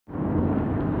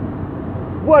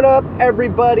What up,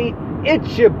 everybody?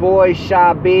 It's your boy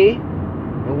Sha B,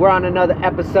 and we're on another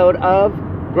episode of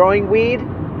Growing Weed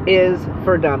is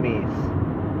for Dummies.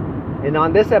 And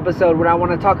on this episode, what I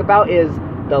want to talk about is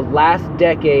the last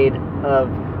decade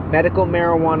of medical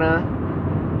marijuana,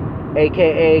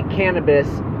 aka cannabis,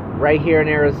 right here in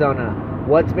Arizona.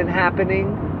 What's been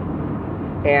happening,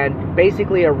 and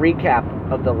basically a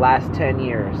recap of the last 10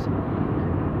 years.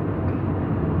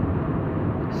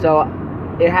 So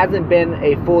it hasn't been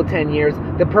a full 10 years.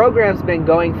 The program's been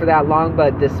going for that long,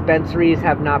 but dispensaries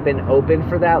have not been open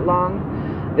for that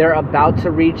long. They're about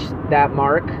to reach that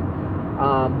mark,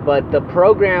 but the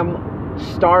program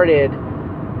started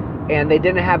and they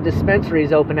didn't have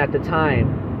dispensaries open at the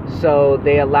time. So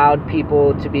they allowed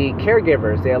people to be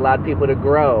caregivers. They allowed people to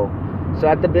grow. So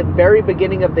at the very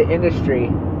beginning of the industry,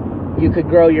 you could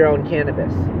grow your own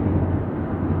cannabis.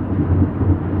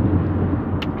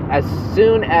 As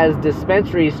soon as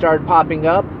dispensaries started popping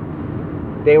up,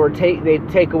 they'd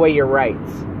take away your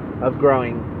rights of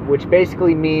growing, which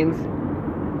basically means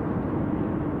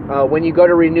when you go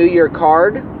to renew your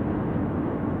card,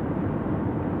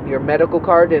 your medical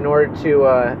card, in order to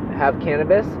have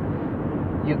cannabis,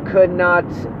 you could not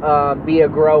be a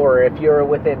grower if you're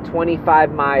within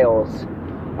 25 miles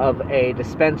of a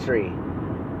dispensary.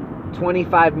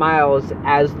 25 miles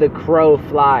as the crow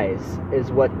flies is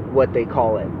what they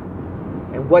call it.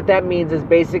 And what that means is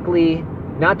basically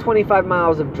not 25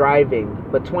 miles of driving,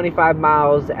 but 25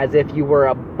 miles as if you were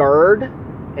a bird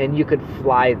and you could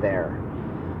fly there.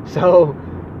 So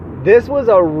this was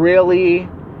a really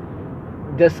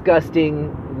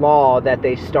disgusting law that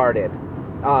they started.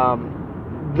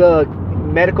 The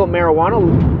medical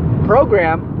marijuana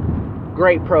program,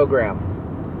 great program.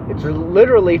 It's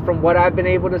literally, from what I've been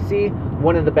able to see,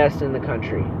 one of the best in the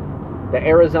country. The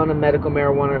Arizona medical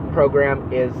marijuana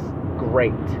program is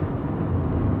great.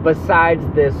 Besides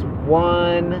this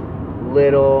one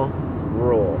little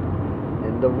rule.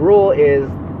 And the rule is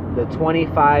the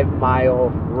 25-mile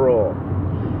rule.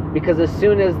 Because as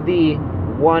soon as the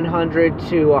 100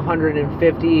 to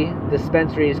 150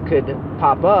 dispensaries could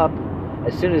pop up,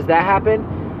 as soon as that happened,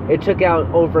 it took out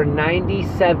over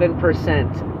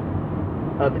 97%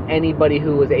 of anybody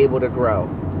who was able to grow.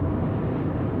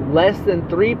 Less than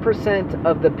 3%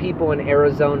 of the people in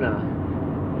Arizona,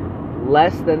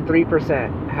 less than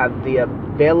 3% have the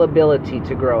availability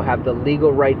to grow, have the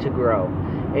legal right to grow.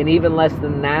 And even less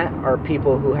than that are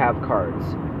people who have cards.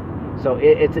 So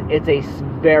it's a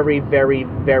very, very,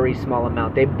 very small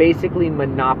amount. They basically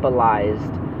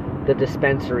monopolized the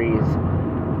dispensaries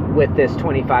with this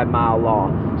 25-mile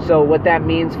law. So what that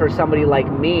means for somebody like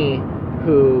me,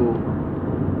 who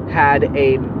had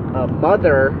a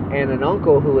mother and an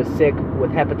uncle who was sick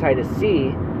with hepatitis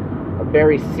C, a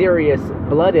very serious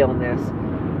blood illness,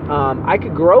 I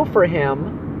could grow for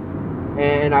him,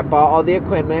 and I bought all the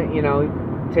equipment. You know,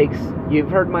 if you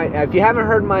haven't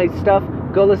heard my stuff,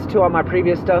 go listen to all my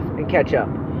previous stuff and catch up.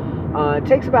 It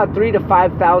takes about $3,000 to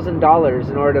 $5,000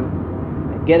 in order to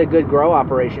get a good grow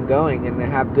operation going and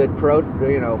have good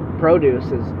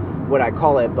produce is what I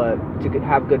call it, but to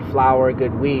have good flower,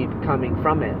 good weed coming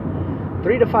from it.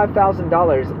 $3,000 to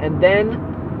 $5,000, and then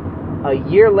a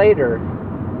year later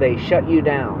they shut you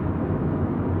down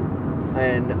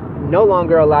and no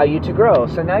longer allow you to grow.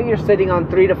 So now you're sitting on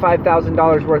 $3,000 to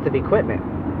 $5,000 worth of equipment,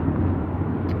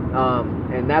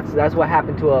 and that's what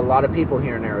happened to a lot of people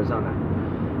here in Arizona.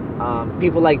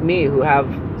 People like me who have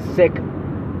sick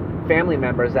family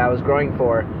members that I was growing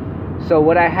for. So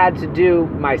what I had to do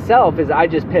myself is I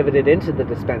just pivoted into the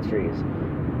dispensaries.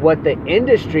 What the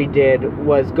industry did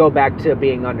was go back to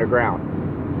being underground.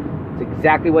 It's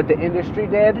exactly what the industry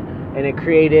did, and it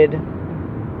created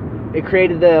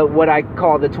the what I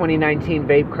call the 2019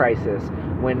 vape crisis,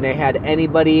 when they had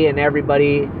anybody and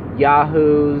everybody,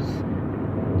 yahoos,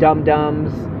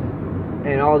 dum-dums,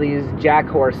 and all these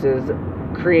jackhorses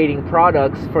creating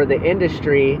products for the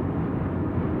industry,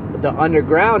 the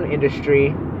underground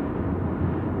industry,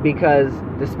 because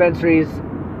dispensaries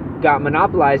got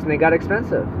monopolized and they got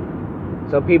expensive.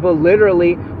 So people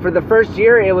literally, for the first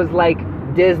year, it was like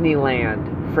Disneyland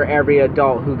for every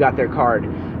adult who got their card.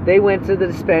 They went to the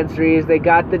dispensaries, they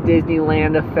got the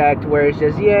Disneyland effect where it's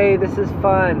just, yay, this is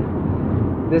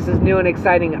fun, this is new and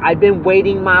exciting, I've been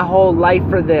waiting my whole life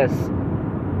for this.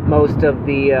 Most of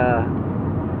the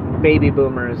baby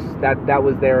boomers, that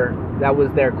was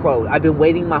their quote. I've been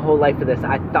waiting my whole life for this.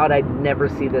 I thought I'd never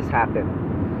see this happen.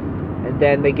 And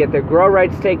then they get their grow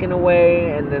rights taken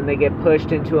away, and then they get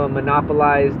pushed into a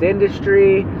monopolized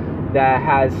industry that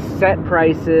has set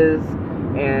prices,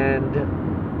 and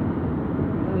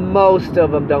most of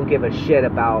them don't give a shit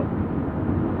about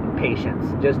patients.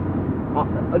 Just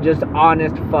just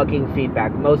honest fucking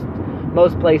feedback. Most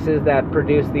places that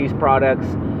produce these products,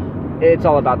 it's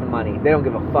all about the money. They don't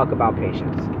give a fuck about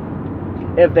patients.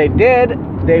 If they did,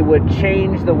 they would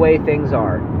change the way things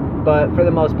are. But for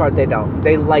the most part, they don't.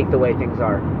 They like the way things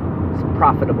are. It's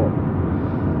profitable.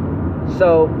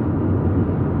 So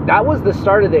that was the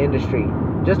start of the industry.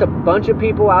 Just a bunch of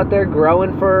people out there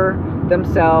growing for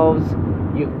themselves.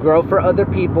 You grow for other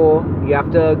people. You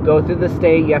have to go through the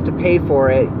state. You have to pay for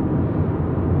it.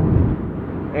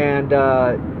 And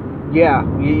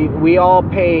we all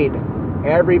paid.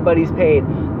 Everybody's paid.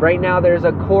 Right now there's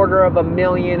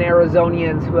 250,000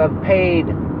 Arizonians who have paid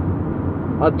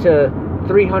up to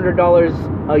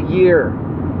 $300 a year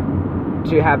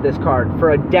to have this card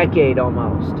for a decade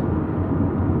almost.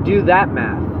 Do that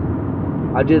math.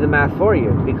 I'll do the math for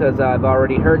you because I've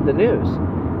already heard the news.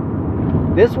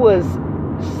 This was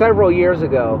several years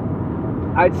ago.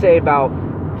 I'd say about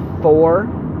 3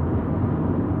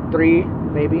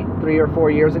 or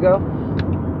 4 years ago,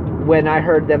 when I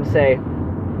heard them say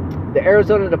the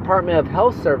Arizona Department of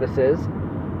Health Services,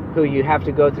 who you have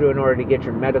to go through in order to get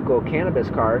your medical cannabis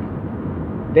card,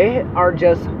 they are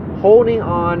just holding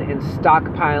on and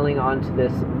stockpiling onto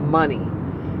this money.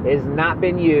 It has not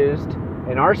been used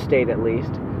in our state, at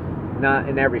least, not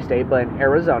in every state, but in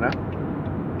Arizona.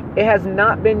 It has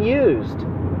not been used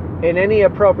in any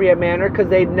appropriate manner because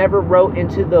they never wrote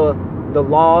into the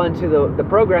law, into the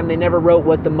program, they never wrote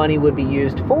what the money would be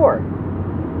used for.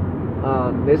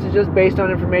 This is just based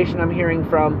on information I'm hearing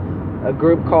from a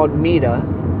group called MEDA,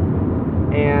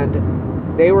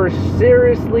 and they were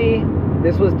seriously,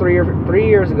 this was 3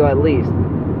 years ago at least,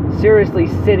 seriously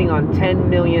sitting on $10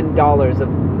 million of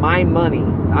my money.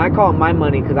 I call it my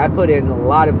money because I put in a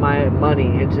lot of my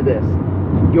money into this.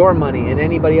 Your money and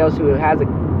anybody else who has a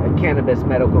cannabis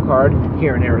medical card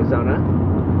here in Arizona.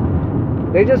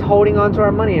 They're just holding on to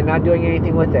our money and not doing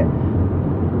anything with it.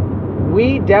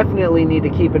 We definitely need to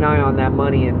keep an eye on that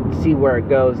money and see where it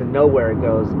goes and know where it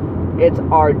goes. It's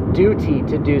our duty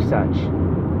to do such.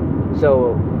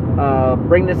 So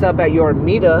bring this up at your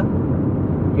MEDA,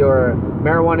 your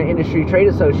Marijuana Industry Trade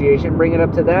Association. Bring it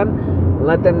up to them and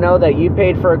let them know that you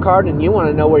paid for a card and you want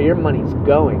to know where your money's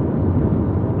going.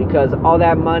 Because all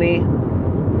that money,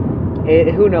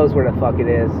 who knows where the fuck it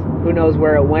is? Who knows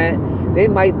where it went? They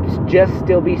might just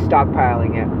still be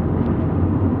stockpiling it.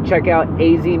 Check out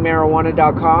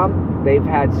azmarijuana.com. They've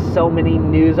had so many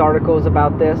news articles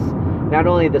about this. Not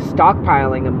only the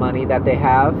stockpiling of money that they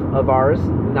have of ours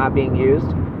not being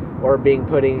used or being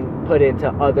put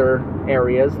into other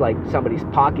areas like somebody's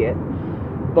pocket,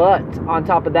 but on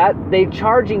top of that, they're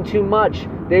charging too much.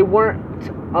 They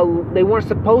weren't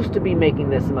supposed to be making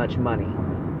this much money.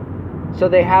 So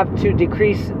they have to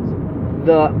decrease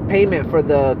the payment for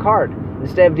the card.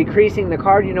 Instead of decreasing the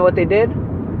card, you know what they did?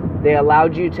 They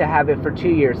allowed you to have it for 2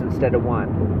 years instead of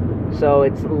 1. So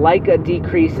it's like a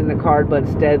decrease in the card, but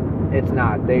instead it's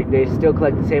not. They still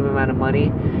collect the same amount of money.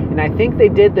 And I think they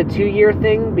did the 2-year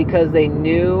thing because they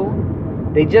knew,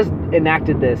 they just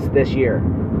enacted this year.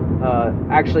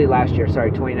 Actually last year,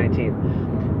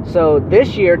 2019. So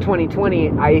this year,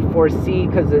 2020, I foresee,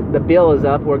 because the bill is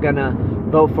up, we're going to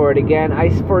vote for it again. I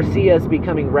foresee us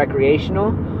becoming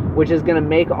recreational, which is going to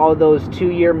make all those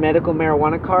 2-year medical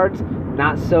marijuana cards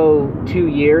not so 2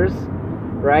 years,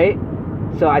 right?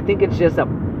 So I think it's just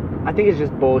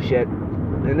bullshit.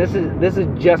 And this is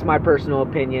just my personal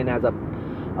opinion as a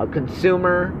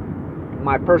consumer,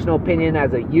 my personal opinion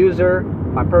as a user,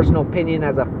 my personal opinion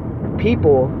as a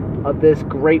people of this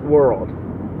great world.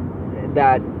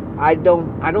 That I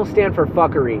don't stand for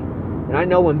fuckery. And I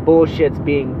know when bullshit's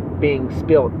being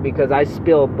spilled because I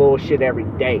spill bullshit every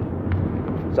day.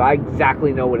 So I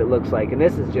exactly know what it looks like. And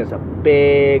this is just a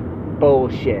big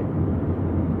bullshit.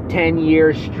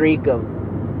 10-year streak of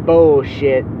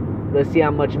bullshit. Let's see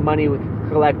how much money we can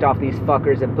collect off these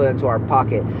fuckers and put into our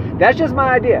pocket. That's just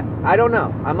my idea. I don't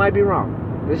know. I might be wrong.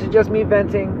 This is just me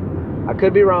venting. I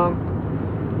could be wrong.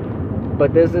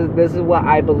 But this is what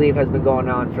I believe has been going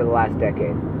on for the last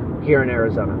decade here in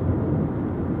Arizona.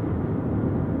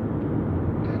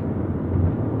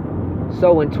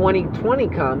 So when 2020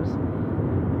 comes,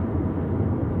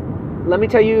 let me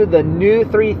tell you the new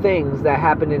 3 things that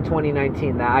happened in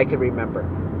 2019 that I can remember.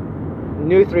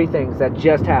 New 3 things that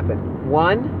just happened.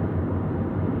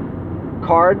 1,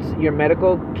 cards, your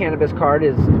medical cannabis card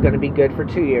is going to be good for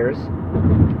 2 years.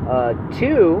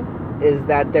 2 is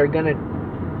that they're going to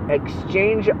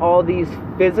exchange all these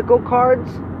physical cards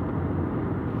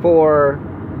for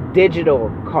digital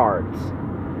cards,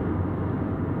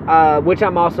 which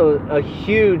I'm also a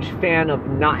huge fan of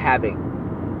not having.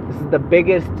 This is the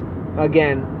biggest,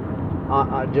 again,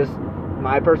 just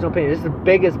my personal opinion, this is the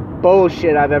biggest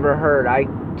bullshit I've ever heard. I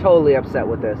totally upset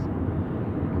with this.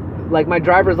 Like, my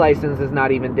driver's license is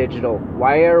not even digital.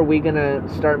 Why are we gonna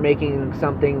start making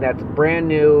something that's brand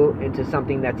new into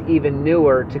something that's even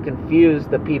newer to confuse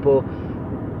the people,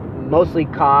 mostly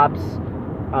cops,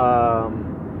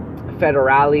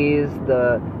 federales,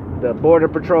 the border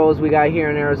patrols we got here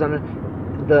in Arizona.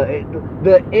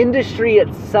 The industry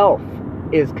itself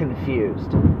is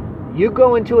confused. You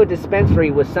go into a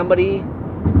dispensary with somebody.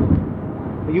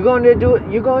 You go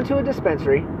into a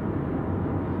dispensary.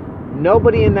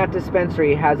 Nobody in that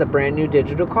dispensary has a brand new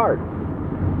digital card.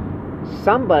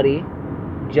 Somebody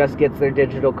just gets their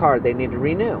digital card. They need to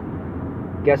renew.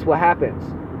 Guess what happens?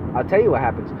 I'll tell you what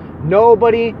happens.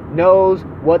 Nobody knows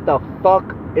what the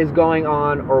fuck is going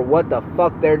on or what the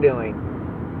fuck they're doing.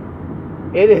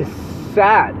 It is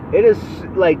sad. It is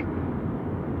like,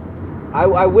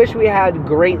 I wish we had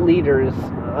great leaders,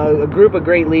 a group of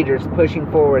great leaders pushing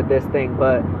forward this thing,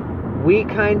 but we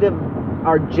kind of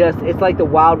are just, it's like the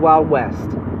wild, wild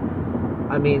west.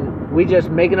 I mean, we just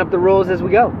making up the rules as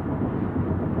we go.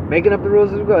 Making up the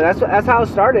rules as we go. That's how it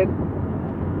started.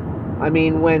 I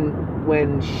mean,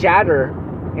 when shatter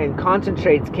and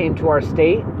concentrates came to our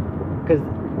state, because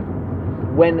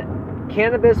when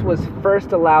cannabis was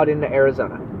first allowed into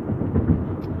Arizona,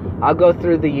 I'll go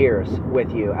through the years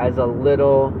with you as a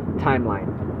little timeline.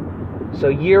 So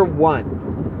year one,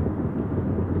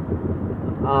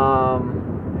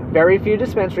 very few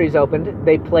dispensaries opened.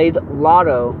 They played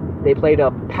lotto. They played a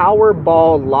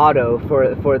Powerball lotto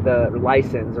for the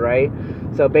license, right?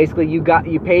 So basically, you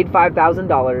paid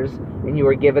 $5,000 and you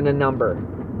were given a number.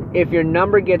 If your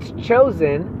number gets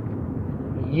chosen,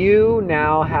 you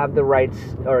now have the rights,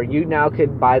 or you now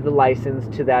could buy the license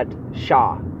to that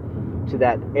to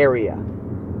that area.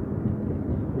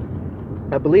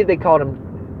 I believe they called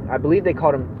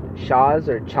them Shahs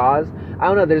or Chas. I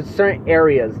don't know. There's certain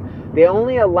areas. They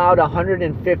only allowed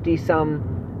 150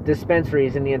 some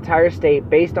dispensaries in the entire state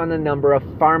based on the number of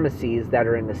pharmacies that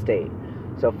are in the state.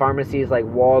 So pharmacies like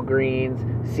Walgreens,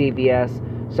 CVS.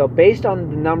 So based on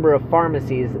the number of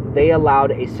pharmacies, they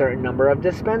allowed a certain number of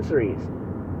dispensaries.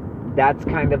 That's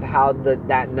kind of how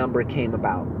that number came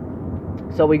about.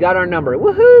 So we got our number.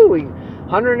 Woohoo!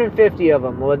 150 of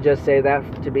them. We'll just say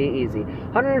that to be easy.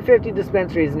 150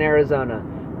 dispensaries in Arizona.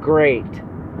 Great.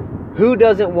 Who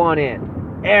doesn't want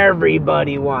in?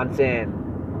 Everybody wants in.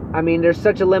 I mean, there's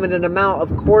such a limited amount.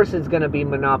 Of course it's going to be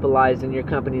monopolized and your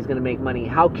company's going to make money.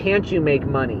 How can't you make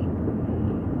money?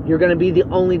 You're going to be the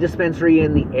only dispensary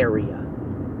in the area.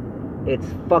 It's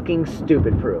fucking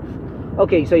stupid proof.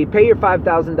 Okay, so you pay your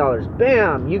 $5,000.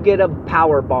 Bam! You get a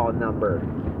Powerball number.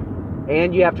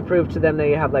 And you have to prove to them that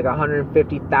you have like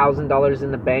 $150,000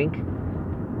 in the bank.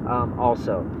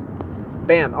 Also.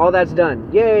 Bam! All that's done.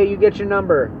 Yay, you get your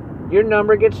number. Your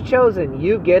number gets chosen.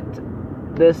 You get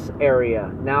this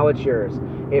area. Now it's yours.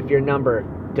 If your number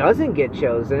doesn't get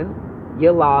chosen,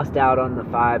 you lost out on the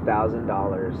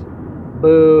 $5,000.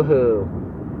 Boo-hoo.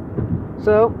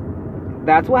 So,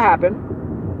 that's what happened.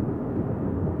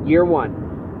 Year one.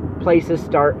 Places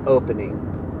start opening.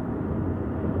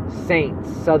 Saints,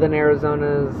 Southern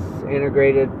Arizona's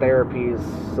Integrated Therapies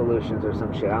Solutions or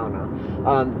some shit. I don't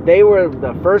know. They were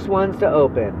the first ones to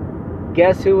open.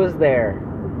 Guess who was there?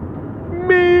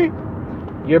 Me!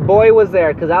 Your boy was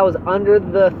there because I was under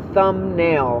the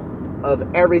thumbnail of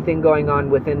everything going on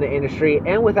within the industry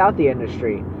and without the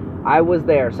industry. I was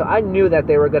there. So I knew that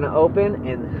they were going to open.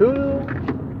 And who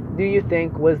do you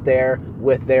think was there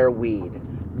with their weed?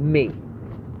 Me.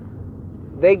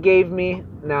 They gave me...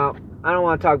 Now, I don't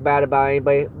want to talk bad about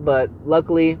anybody, but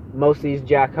luckily, most of these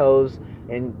jackhoes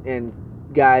and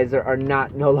guys are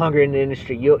no longer in the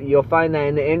industry. You'll find that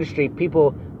in the industry,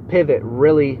 people pivot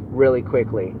really, really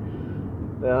quickly.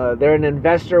 They're an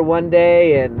investor one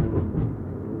day,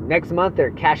 and next month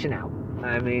they're cashing out.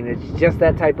 I mean, it's just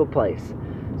that type of place.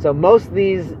 So most of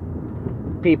these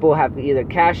people have either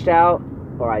cashed out,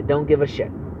 or I don't give a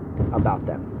shit about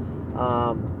them.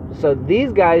 So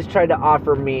these guys tried to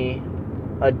offer me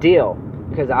a deal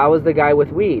because I was the guy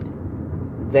with weed.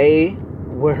 They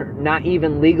were not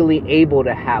even legally able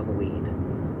to have weed,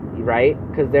 right?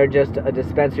 Because they're just a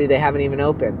dispensary. They haven't even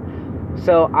opened.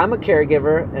 So I'm a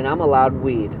caregiver and I'm allowed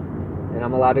weed and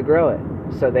I'm allowed to grow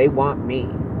it. So they want me.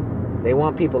 They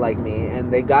want people like me,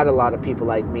 and they got a lot of people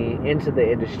like me into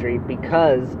the industry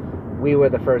because we were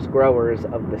the first growers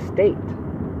of the state.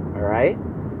 All right?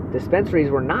 Dispensaries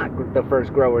were not the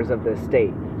first growers of the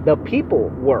state. The people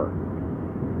were.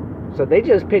 So they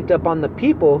just picked up on the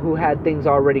people who had things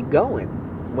already going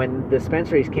when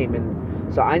dispensaries came in.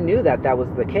 So I knew that was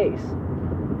the case.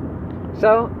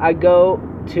 So I go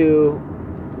to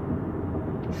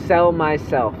sell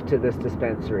myself to this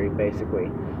dispensary, basically.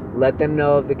 Let them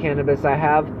know of the cannabis I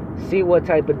have, see what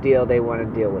type of deal they want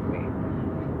to deal with me.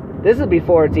 This is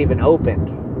before it's even opened.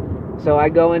 So I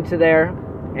go into there,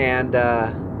 and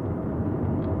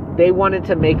they wanted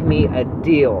to make me a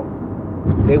deal.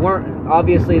 They weren't,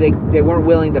 obviously, they weren't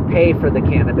willing to pay for the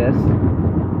cannabis.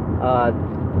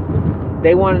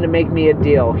 They wanted to make me a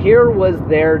deal. Here was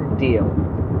their deal.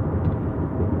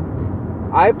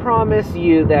 I promise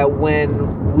you that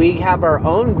when we have our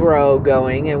own grow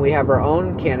going and we have our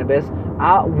own cannabis,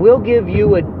 we'll give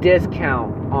you a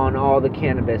discount on all the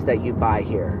cannabis that you buy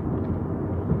here.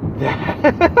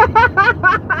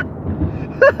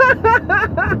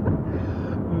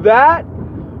 That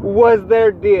was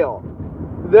their deal.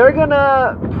 They're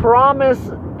gonna promise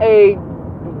a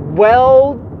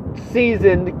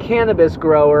well-seasoned cannabis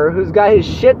grower who's got his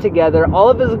shit together, all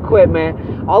of his equipment,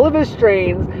 all of his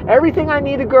strains, everything I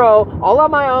need to grow, all on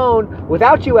my own,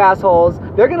 without you assholes.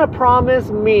 They're gonna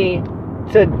promise me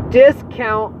to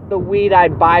discount the weed I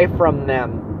buy from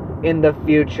them in the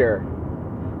future.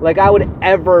 Like I would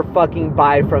ever fucking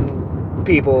buy from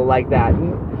people like that.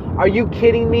 Are you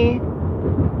kidding me?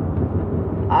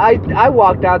 I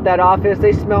walked out that office,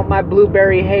 they smelled my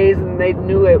blueberry haze and they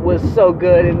knew it was so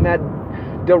good, and that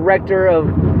director of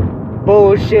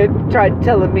bullshit tried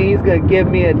telling me he's gonna give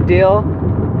me a deal.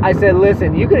 I said,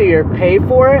 listen, you could either pay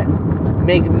for it,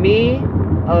 make me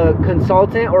a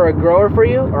consultant or a grower for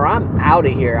you, or I'm out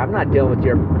of here. I'm not dealing with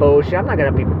your bullshit. I'm not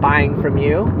gonna be buying from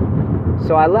you.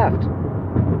 So I left.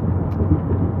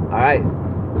 Alright,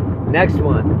 next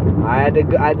one. I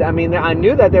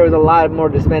knew that there was a lot more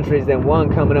dispensaries than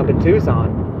one coming up in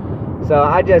Tucson. So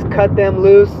I just cut them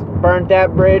loose, burnt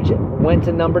that bridge, went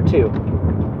to number 2.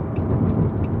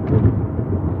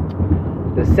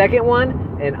 The second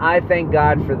one, and I thank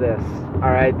God for this.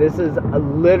 Alright, this is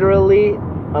literally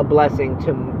a blessing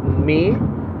to me.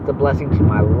 It's a blessing to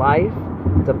my life.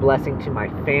 It's a blessing to my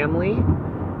family.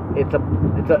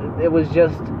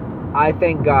 I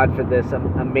thank God for this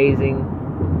amazing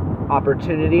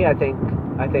opportunity. I thank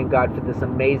God for this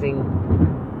amazing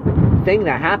thing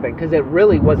that happened, because it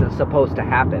really wasn't supposed to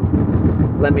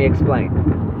happen. Let me explain.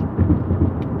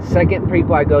 Second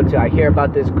people I go to, I hear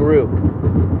about this group.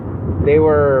 They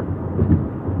were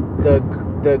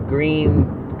the Green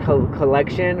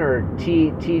Collection, or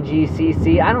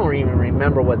TGCC. I don't even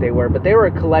remember what they were, but they were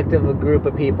a collective, a group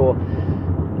of people.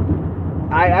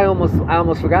 I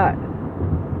almost forgot.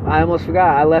 I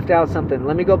left out something.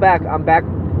 Let me go back. I'm back.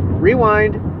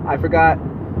 Rewind. I forgot.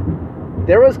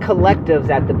 There was collectives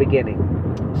at the beginning.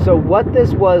 So what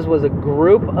this was a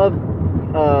group of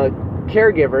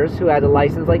caregivers who had a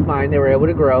license like mine. They were able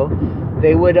to grow.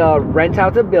 They would rent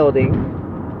out a building,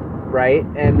 right?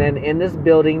 And then in this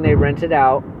building they rented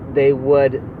out, they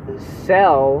would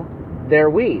sell their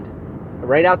weed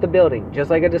right out the building, just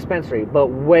like a dispensary, but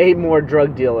way more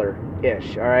drug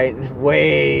dealer-ish, all right?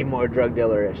 Way more drug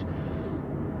dealer-ish.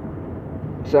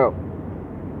 So,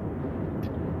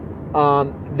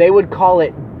 they would call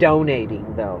it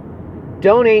donating, though.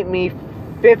 Donate me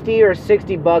 50 or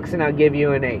 60 bucks and I'll give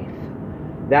you an eighth.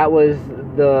 That was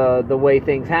the way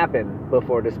things happened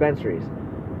before dispensaries.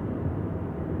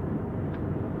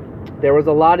 There was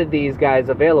a lot of these guys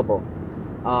available.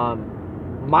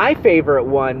 My favorite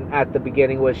one at the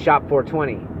beginning was Shop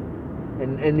 420.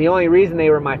 And the only reason they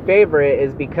were my favorite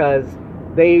is because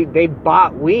they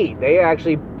bought weed. They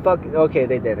actually okay,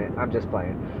 they didn't. I'm just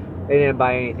playing. They didn't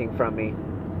buy anything from me.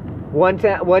 One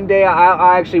day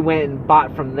I actually went and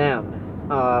bought from them.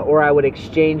 Or I would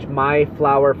exchange my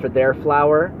flower for their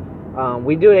flower.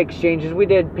 We do exchanges. We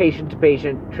did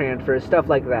patient-to-patient transfers, stuff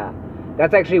like that.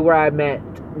 That's actually where I met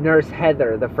Nurse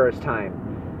Heather the first time.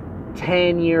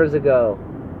 10 years ago.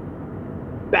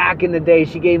 Back in the day,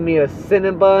 she gave me a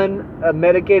Cinnabon, a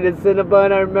medicated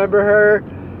Cinnabon. I remember her.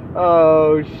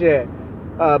 Oh, shit.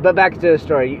 But back to the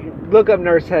story. Look up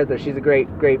Nurse Heather. She's a great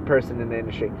person in the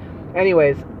industry.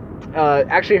 Anyways,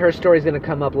 actually her story's going to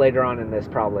come up later on in this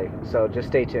probably. So just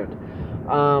stay tuned.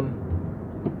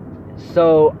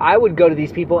 So I would go to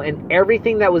these people, and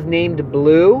everything that was named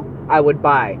blue, I would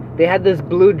buy. They had this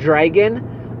blue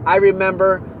dragon. I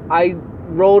remember I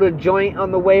rolled a joint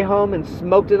on the way home and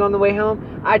smoked it on the way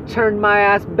home. I turned my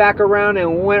ass back around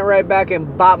and went right back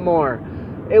and bought more.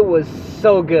 It was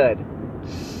so good.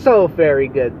 So very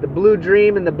good. The Blue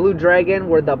Dream and the Blue Dragon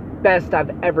were the best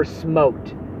I've ever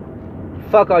smoked.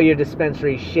 Fuck all your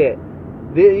dispensary shit.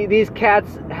 These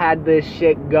cats had this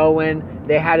shit going.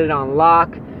 They had it on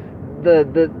lock.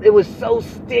 It was so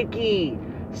sticky,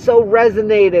 so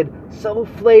resonated, so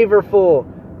flavorful.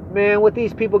 Man, what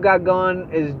these people got going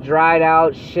is dried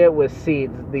out shit with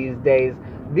seeds these days.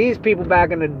 These people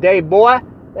back in the day, boy,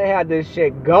 they had this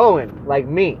shit going, like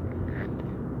me.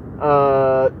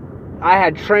 I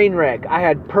had Trainwreck. I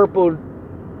had purple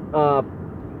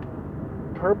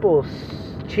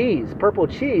cheese.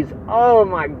 Oh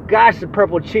my gosh, the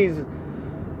purple cheese.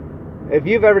 If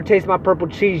you've ever tasted my purple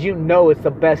cheese, you know it's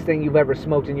the best thing you've ever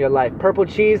smoked in your life. Purple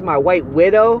cheese, my White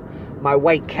Widow, my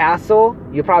White Castle.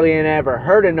 You probably ain't ever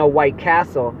heard of no White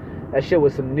Castle. That shit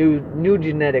was some new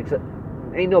genetics.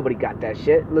 Ain't nobody got that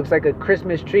shit. Looks like a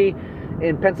Christmas tree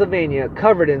in Pennsylvania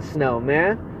covered in snow,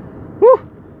 man. Whew.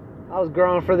 I was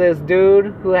growing for this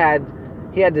dude who had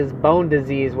this bone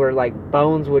disease where like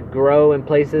bones would grow in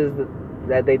places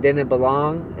that they didn't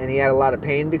belong, and he had a lot of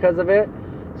pain because of it.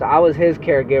 So I was his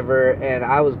caregiver, and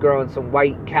I was growing some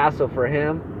White Castle for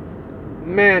him.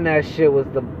 Man, that shit was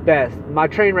the best. My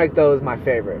Trainwreck, though, is my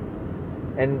favorite.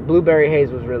 And Blueberry Haze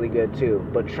was really good, too.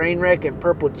 But Trainwreck and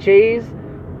purple cheese,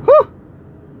 whew!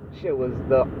 Shit was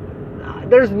the...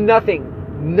 There's nothing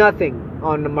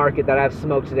on the market that I've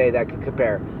smoked today that could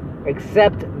compare.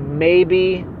 Except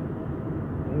maybe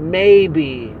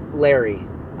Larry.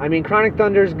 I mean, Chronic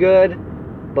Thunder's good,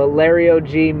 but Larry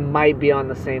OG might be on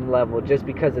the same level just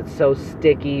because it's so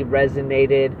sticky,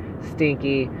 resonated,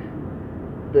 stinky.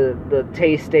 The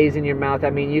taste stays in your mouth. I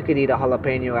mean, you could eat a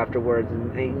jalapeno afterwards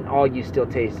and all you still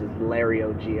taste is Larry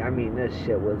OG. I mean, this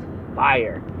shit was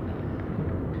fire.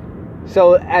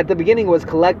 So at the beginning was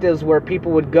collectives where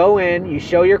people would go in, you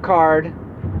show your card,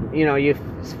 you know, you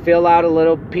fill out a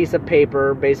little piece of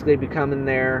paper, basically becoming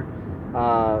their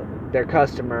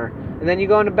customer, and then you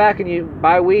go in the back and you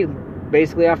buy weed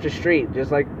basically off the street,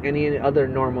 just like any other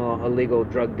normal illegal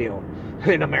drug deal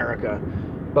in America.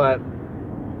 But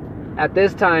at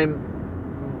this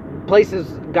time, places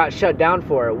got shut down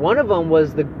for it. One of them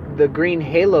was the Green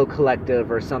Halo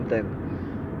Collective or something.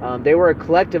 They were a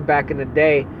collective back in the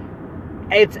day.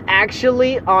 It's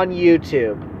actually on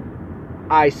YouTube.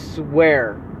 I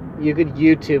swear, you could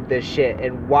YouTube this shit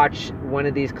and watch one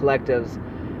of these collectives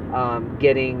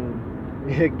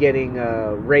getting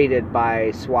raided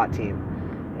by SWAT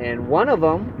team. And one of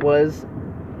them was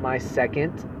my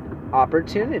second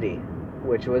opportunity,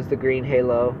 which was the Green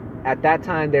Halo. At that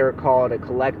time, they were called a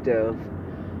collective,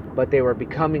 but they were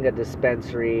becoming a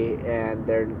dispensary, and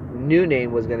their new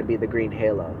name was going to be the Green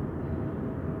Halo.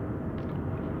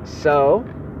 So,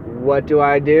 what do?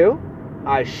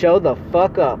 I show the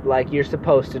fuck up like you're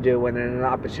supposed to do when there's an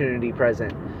opportunity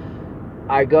present.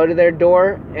 I go to their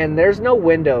door, and there's no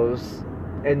windows,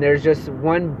 and there's just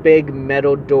one big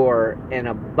metal door and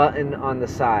a button on the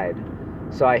side.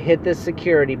 So I hit this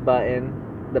security button,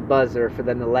 the buzzer, for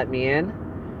them to let me in.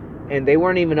 And they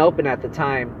weren't even open at the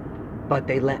time, but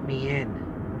they let me in.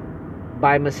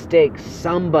 By mistake,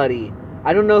 somebody,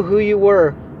 I don't know who you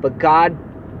were, but God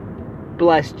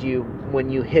blessed you when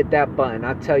you hit that button.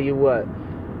 I'll tell you what,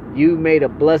 you made a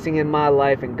blessing in my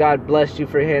life, and God blessed you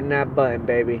for hitting that button,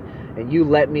 baby. And you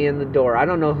let me in the door. I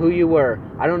don't know who you were.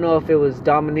 I don't know if it was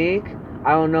Dominique.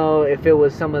 I don't know if it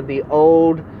was some of the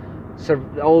old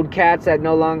cats that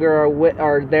no longer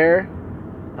are there.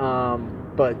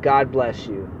 But God bless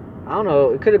you. I don't know.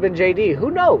 It could have been JD.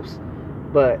 Who knows?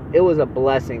 But it was a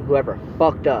blessing. Whoever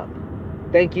fucked up.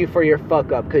 Thank you for your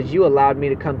fuck up, because you allowed me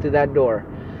to come through that door.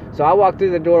 So I walked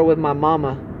through the door with my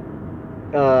mama.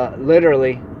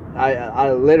 Literally.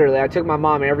 I took my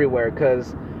mom everywhere,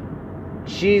 because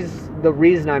she's the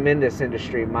reason I'm in this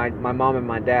industry. My mom and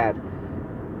my dad.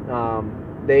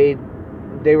 They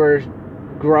were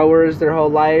growers their whole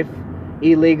life.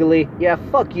 Illegally. Yeah,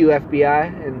 fuck you,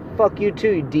 FBI. And fuck you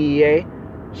too, DEA.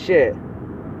 Shit.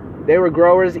 They were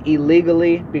growers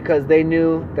illegally because they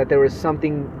knew that there was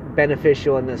something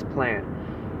beneficial in this plant.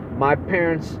 My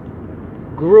parents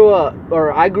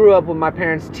I grew up with my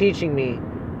parents teaching me,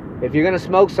 if you're gonna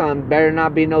smoke something, better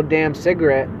not be no damn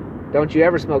cigarette. Don't you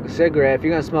ever smoke a cigarette. If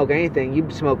you're gonna smoke anything, you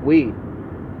smoke weed.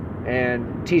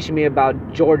 And teaching me about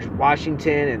George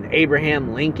Washington and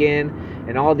Abraham Lincoln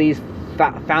and all these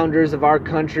founders of our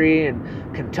country, and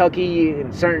Kentucky,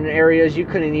 in certain areas you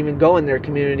couldn't even go in their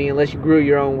community unless you grew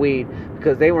your own weed,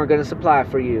 because they weren't going to supply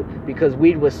for you, because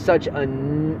weed was such a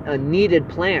needed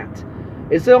plant.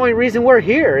 It's the only reason we're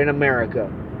here in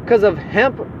America, because of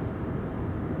hemp.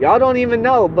 Y'all don't even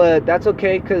know, but that's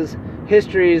okay, because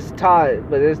history is taught,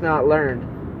 but it's not learned.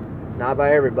 Not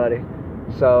by everybody.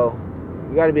 So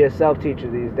you got to be a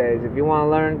self-teacher these days. If you want to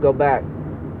learn, go back.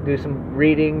 Do some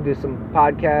reading, do some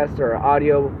podcasts or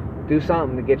audio, do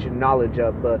something to get your knowledge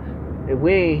up. But if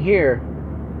we ain't here,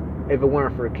 if it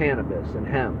weren't for cannabis and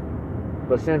hemp.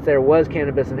 But since there was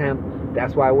cannabis and hemp,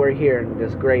 that's why we're here in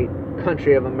this great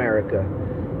country of America.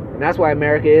 And that's why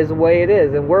America is the way it is.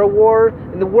 In the World War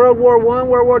I, World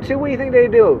War II, what do you think they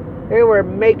do? They were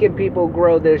making people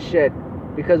grow this shit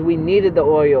because we needed the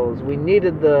oils, we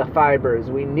needed the fibers,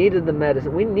 we needed the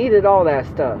medicine, we needed all that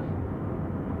stuff.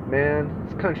 Man,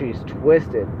 this country is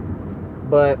twisted.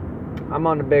 But I'm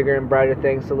on the bigger and brighter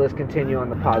things, so let's continue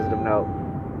on the positive note.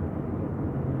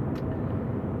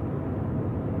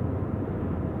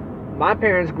 My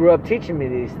parents grew up teaching me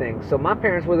these things, so my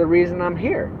parents were the reason I'm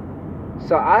here.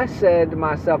 So I said to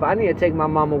myself, I need to take my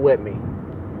mama with me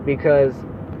because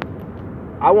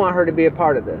I want her to be a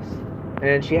part of this.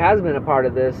 And she has been a part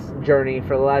of this journey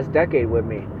for the last decade with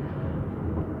me.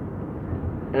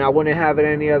 And I wouldn't have it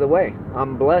any other way.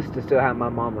 I'm blessed to still have my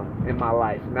mama in my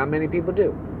life. Not many people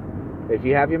do. If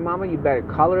you have your mama, you better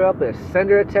call her up and send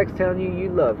her a text telling you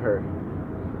love her.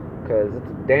 Because it's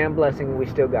a damn blessing we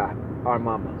still got our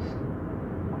mamas.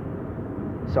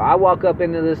 So I walk up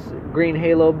into this Green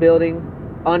Halo building,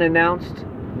 unannounced,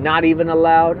 not even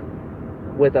allowed,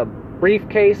 with a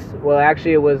briefcase. Well,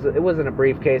 actually, it wasn't a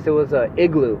briefcase. It was a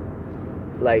igloo,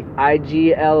 like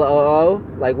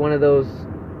IGLOO, like one of those,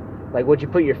 like what you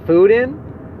put your food in.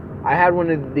 I had one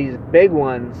of these big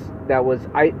ones that was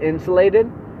insulated,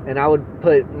 and I would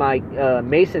put my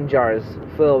mason jars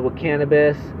filled with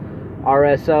cannabis,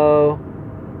 RSO,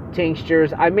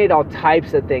 tinctures. I made all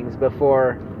types of things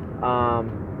before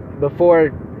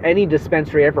any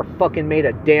dispensary ever fucking made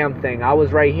a damn thing. I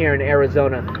was right here in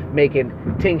Arizona making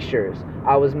tinctures.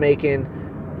 I was making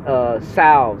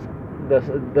salves,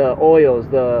 the oils,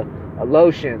 the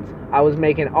lotions. I was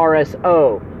making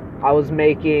RSO. I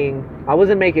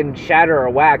wasn't making shatter or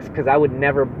wax because I would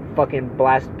never fucking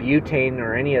blast butane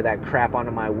or any of that crap onto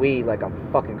my weed like a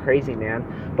fucking crazy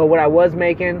man. But what I was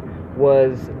making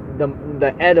was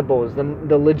the edibles,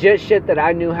 the legit shit that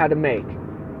I knew how to make.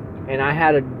 And I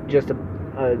had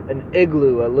an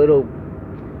igloo, a little,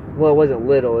 well, it wasn't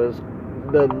little, it was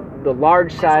the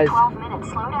large size. 12-minute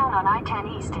slowdown on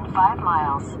I-10 East in 5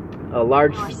 miles. A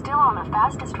large. You're still on the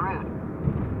fastest route.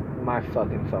 My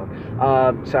fucking phone.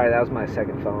 Sorry, that was my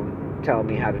second phone telling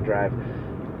me how to drive.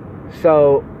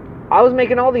 So I was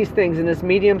making all these things in this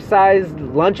medium-sized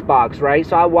lunchbox, right?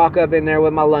 So I walk up in there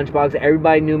with my lunchbox.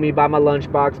 Everybody knew me by my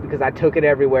lunchbox because I took it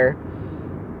everywhere.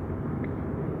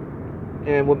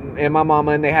 And my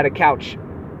mama, and they had a couch.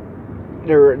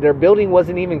 Their building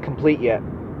wasn't even complete yet.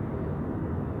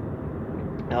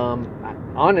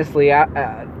 Honestly,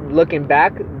 looking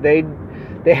back, they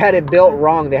had it built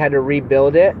wrong. They had to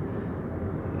rebuild it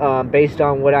based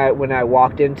on when I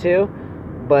walked into.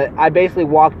 But I basically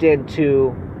walked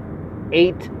into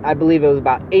I believe it was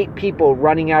about 8 people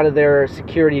running out of their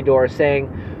security door saying,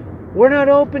 "We're not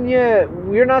open yet.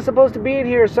 You're not supposed to be in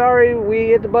here. Sorry, we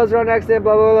hit the buzzer on accident,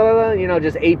 blah, blah, blah, blah." You know,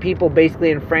 just 8 people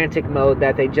basically in frantic mode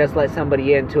that they just let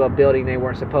somebody into a building they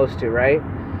weren't supposed to, right?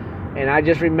 And I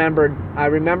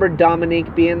remembered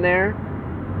Dominique being there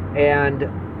and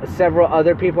several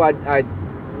other people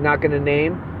I'm not going to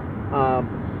name.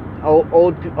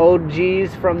 Old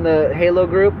OGs from the Halo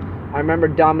group. I remember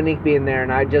Dominique being there,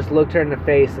 and I just looked her in the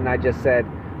face and I just said,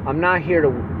 "I'm not here to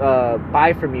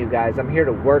buy from you guys. I'm here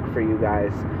to work for you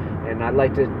guys, and I'd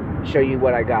like to show you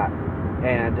what I got."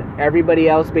 And everybody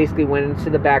else basically went into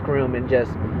the back room, and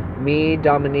just me,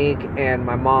 Dominique, and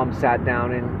my mom sat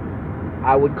down, and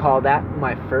I would call that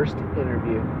my first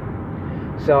interview.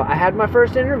 So I had my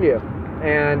first interview,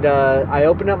 and I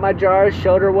opened up my jars,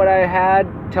 showed her what I had,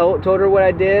 told her what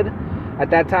I did. At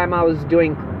that time, I was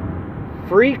doing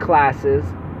free classes,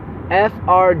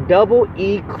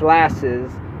 FREE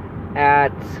classes,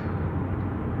 at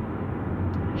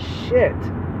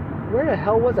where the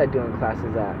hell was I doing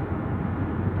classes at?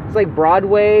 It's like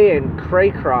Broadway and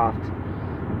Craycroft.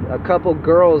 A couple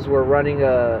girls were running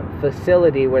a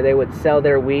facility where they would sell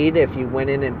their weed if you went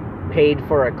in and paid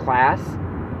for a class.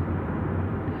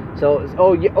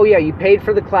 So you paid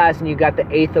for the class and you got the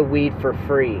eighth of weed for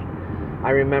free. I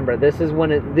remember this is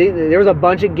when there was a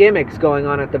bunch of gimmicks going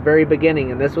on at the very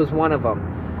beginning, and this was one of them.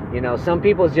 You know, some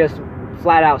people just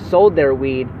flat out sold their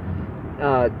weed.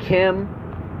 Kim,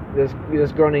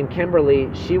 this girl named Kimberly,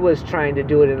 she was trying to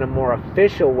do it in a more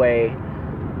official way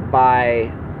by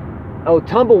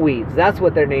tumbleweeds. That's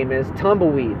what their name is,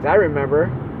 tumbleweeds. I remember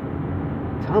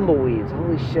tumbleweeds.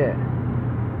 Holy shit,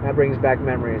 that brings back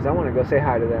memories. I want to go say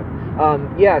hi to them.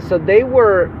 So they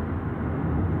were.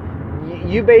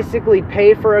 You basically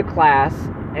pay for a class,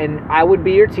 and I would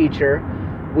be your teacher.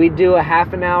 We'd do a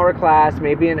half an hour class,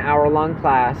 maybe an hour-long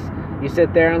class. You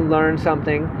sit there and learn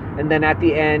something, and then at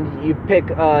the end, you pick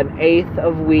an eighth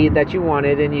of weed that you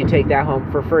wanted, and you take that home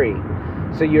for free.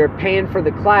 So you're paying for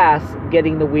the class,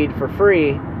 getting the weed for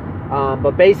free,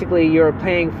 But basically, you're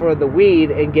paying for the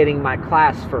weed and getting my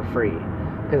class for free.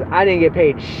 Because I didn't get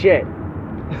paid shit.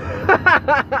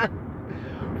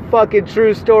 Fucking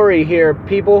true story here,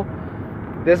 people.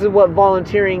 This is what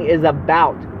volunteering is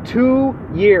about. 2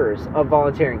 years of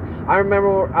volunteering. I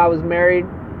remember I was married.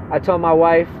 I told my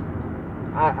wife,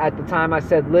 at the time, I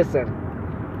said, listen,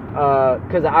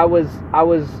 because I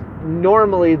was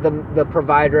normally the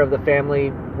provider of the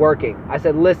family working. I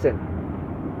said, listen,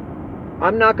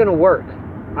 I'm not going to work.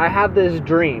 I have this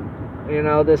dream,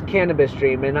 this cannabis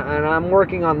dream, and I'm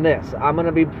working on this. I'm going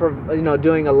to be,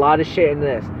 doing a lot of shit in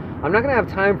this. I'm not going to have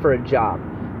time for a job,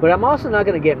 but I'm also not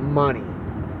going to get money.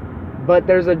 But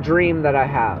there's a dream that I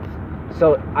have.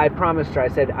 So I promised her, I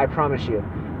said, I promise you,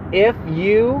 if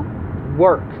you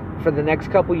work for the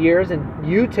next couple years and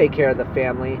you take care of the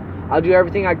family, I'll do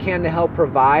everything I can to help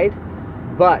provide.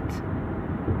 But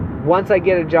once I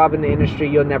get a job in the industry,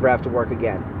 you'll never have to work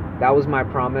again. That was my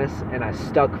promise, and I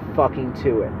stuck fucking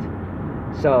to it.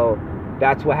 So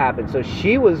that's what happened.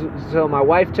 So my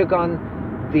wife took on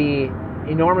the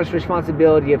enormous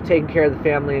responsibility of taking care of the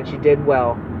family, and she did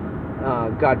well.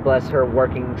 God bless her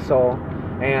working soul,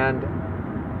 and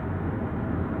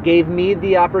gave me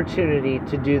the opportunity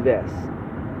to do this.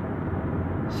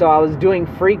 So I was doing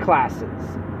free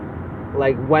classes,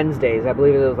 like Wednesdays. I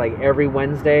believe it was like every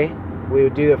Wednesday. We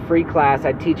would do a free class.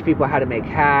 I'd teach people how to make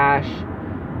hash,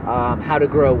 how to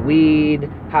grow weed,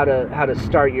 how to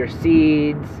start your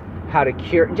seeds, how to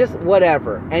cure, just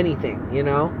whatever, anything,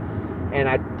 And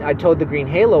I told the Green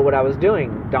Halo what I was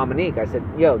doing, Dominique. I said,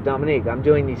 yo, Dominique, I'm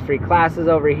doing these free classes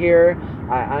over here.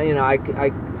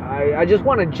 I just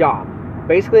want a job.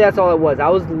 Basically, that's all it was. I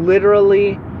was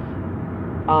literally,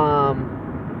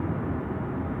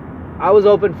 I was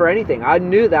open for anything. I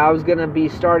knew that I was going to be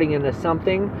starting into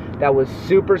something that was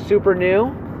super, super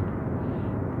new.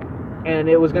 And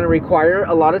it was going to require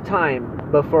a lot of time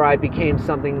before I became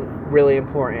something really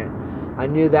important. I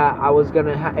knew that it was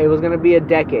going to be a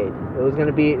decade. There was going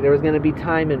to be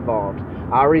time involved.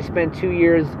 I already spent 2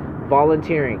 years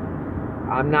volunteering.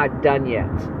 I'm not done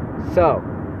yet. So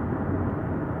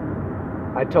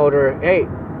I told her, hey,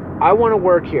 I want to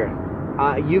work here.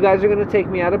 You guys are going to take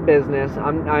me out of business.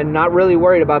 I'm not really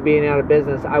worried about being out of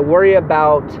business. I worry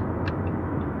about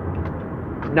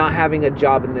not having a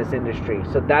job in this industry.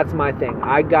 So that's my thing.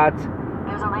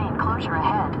 There's a lane closure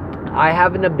ahead. I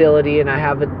have an ability, and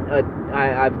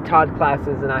I've taught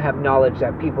classes, and I have knowledge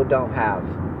that people don't have,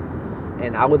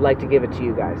 and I would like to give it to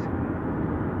you guys.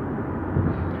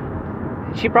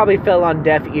 She probably fell on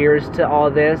deaf ears to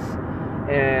all this,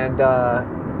 and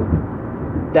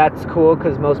that's cool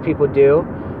because most people do.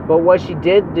 But what she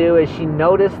did do is she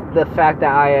noticed the fact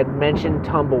that I had mentioned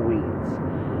tumbleweeds,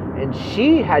 and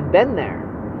she had been there.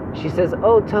 She says,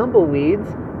 oh, tumbleweeds,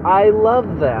 I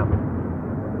love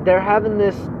them. They're having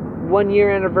this 1 year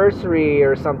anniversary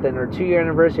or something, or 2 year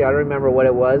anniversary. I don't remember what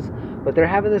it was, but they're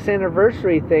having this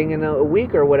anniversary thing in a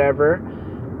week or whatever.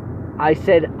 I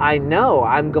said, I know,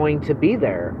 I'm going to be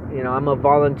there. I'm a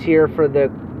volunteer for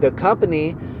the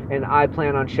company, and I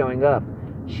plan on showing up.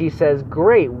 She says,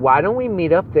 great, why don't we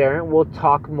meet up there and we'll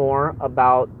talk more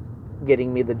about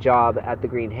getting me the job at the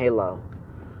Green Halo.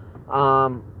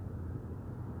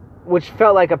 Which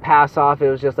felt like a pass off. It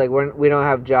was just like, we don't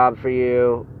have a job for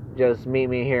you. Just meet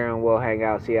me here and we'll hang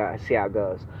out, see how it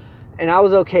goes. And I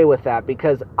was okay with that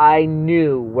because I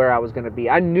knew where I was going to be.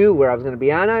 I knew where I was going to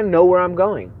be, and I know where I'm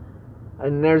going.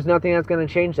 And there's nothing that's going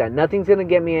to change that. Nothing's going to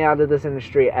get me out of this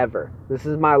industry ever. This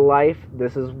is my life.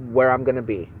 This is where I'm going to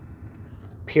be.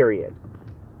 Period.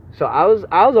 So I was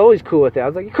always cool with it. I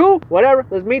was like, cool, whatever,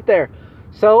 let's meet there.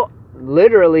 So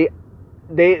literally,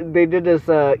 they did this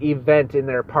event in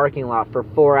their parking lot for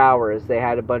 4 hours. They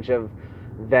had a bunch of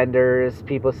vendors,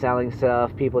 people selling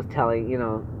stuff, people telling,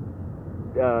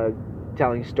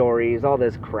 telling stories, all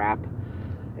this crap.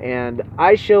 And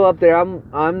I show up there.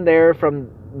 I'm there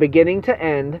from beginning to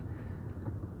end.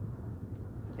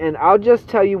 And I'll just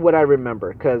tell you what I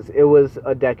remember, because it was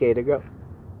a decade ago.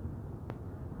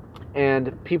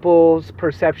 And people's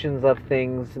perceptions of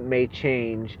things may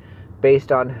change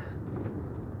based on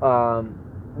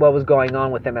what was going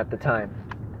on with them at the time.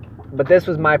 But this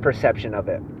was my perception of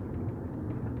it.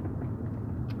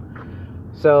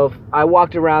 So I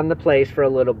walked around the place for a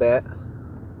little bit.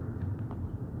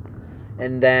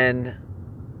 And then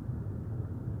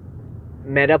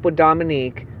met up with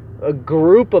Dominique. A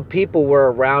group of people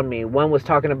were around me. One was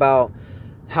talking about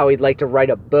how he'd like to write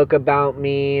a book about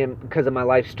me and because of my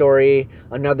life story.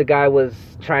 Another guy was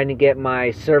trying to get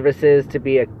my services to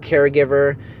be a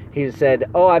caregiver. he said,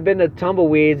 oh, I've been to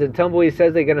Tumbleweeds, and Tumbleweeds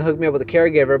says they're going to hook me up with a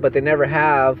caregiver, but they never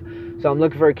have. So I'm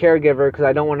looking for a caregiver because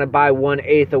I don't want to buy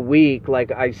 1/8 a week.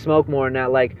 Like, I smoke more than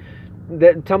that. Like,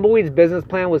 the Tumbleweeds business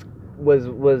plan was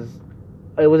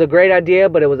it was a great idea,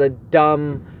 but it was a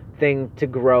dumb thing to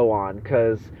grow on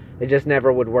because it just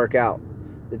never would work out.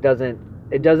 It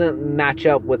doesn't match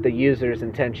up with the user's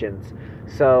intentions.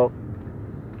 So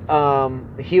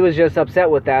he was just upset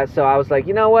with that. So I was like,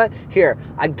 you know what? Here,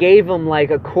 I gave him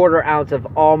like a 1/4 ounce of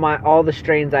all the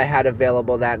strains I had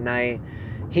available that night.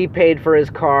 He paid for his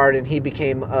card, and he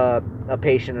became a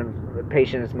patient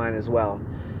of mine as well.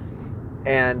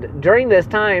 And during this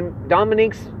time,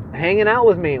 Dominique's hanging out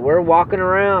with me. We're walking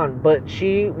around, but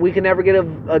we can never get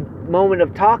a moment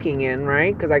of talking in,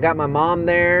 right? Because I got my mom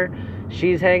there.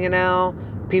 She's hanging out.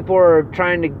 People are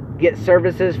trying to get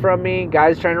services from me.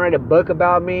 Guys trying to write a book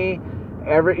about me.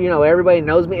 Everybody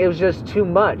knows me. It was just too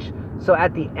much. So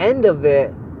at the end of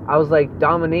it, I was like,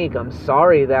 Dominique, I'm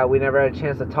sorry that we never had a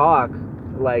chance to talk.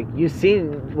 Like, you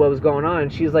seen what was going on.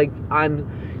 And she's like,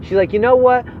 you know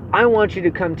what? I want you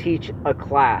to come teach a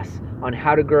class on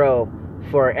how to grow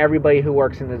for everybody who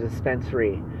works in the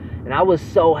dispensary. And I was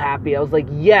so happy. I was like,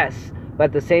 yes. But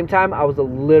at the same time, I was a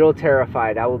little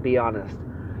terrified. I will be honest.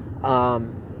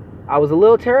 I was a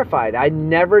little terrified. I'd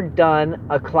never done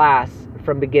a class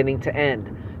from beginning to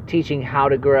end teaching how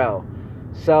to grow.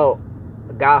 So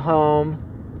I got home.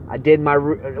 I didn't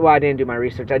do my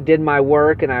research. I did my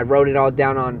work, and I wrote it all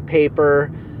down on paper.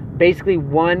 Basically,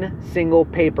 one single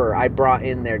paper I brought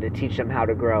in there to teach them how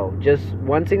to grow. Just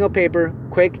one single paper,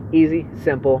 quick, easy,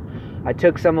 simple. I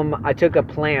took a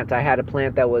plant. I had a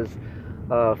plant that was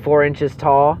 4 inches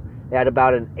tall. It had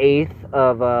about 1/8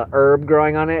 of herb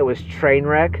growing on it. It was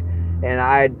Trainwreck, and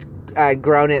I'd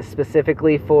grown it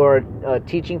specifically for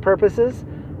teaching purposes,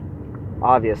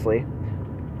 obviously.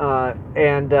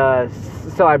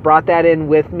 So I brought that in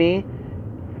with me,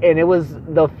 and it was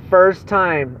the first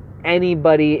time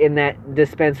anybody in that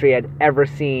dispensary had ever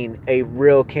seen a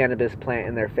real cannabis plant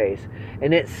in their face.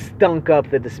 And it stunk up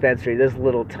the dispensary, this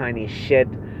little tiny shit.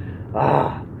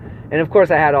 And of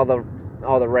course I had all the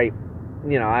right,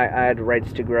 I had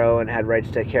rights to grow and had rights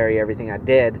to carry everything I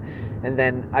did. And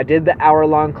then I did the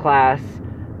hour-long class.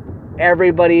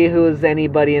 Everybody who was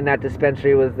anybody in that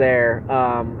dispensary was there,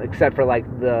 except for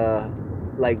the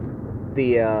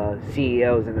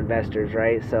CEOs and investors,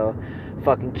 right? So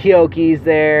fucking Kyoki's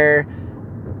there,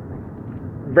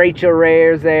 Rachel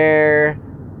Rayer's there,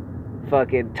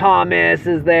 fucking Thomas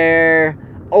is there,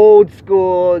 old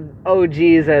school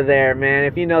OGs are there, man.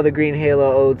 If you know the Green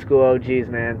Halo old school OGs,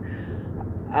 man.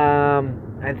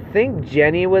 I think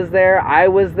Jenny was there. I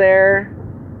was there.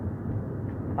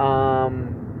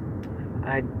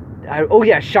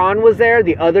 Sean was there.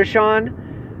 The other Sean,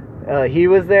 he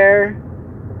was there.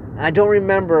 I don't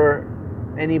remember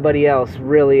anybody else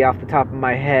really off the top of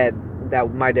my head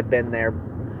that might have been there.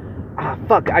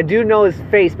 I do know his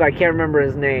face, but I can't remember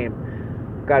his name.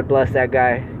 God bless that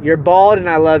guy. You're bald and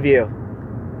I love you.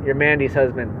 You're Mandy's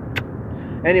husband.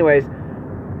 Anyways,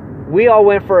 we all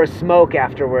went for a smoke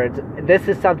afterwards. This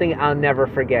is something I'll never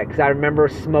forget, because I remember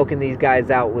smoking these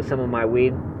guys out with some of my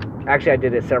weed. Actually, I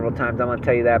did it several times. I'm going to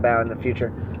tell you that about in the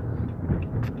future.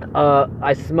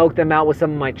 I smoked them out with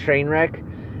some of my Trainwreck.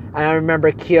 And I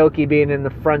remember Kyoki being in the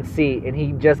front seat, and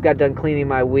he just got done cleaning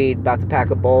my weed, about to pack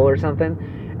a bowl or something,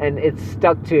 and it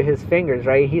stuck to his fingers,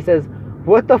 right? He says,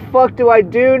 what the fuck do I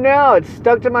do now? It's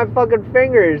stuck to my fucking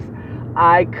fingers.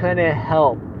 I couldn't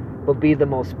help but be the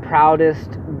most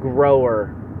proudest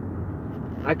grower.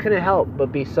 I couldn't help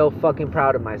but be so fucking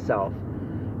proud of myself.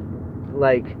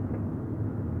 Like,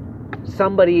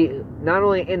 somebody, not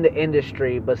only in the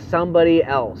industry, but somebody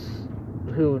else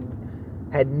who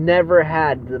had never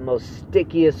had the most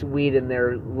stickiest weed in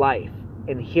their life,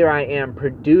 and here I am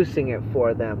producing it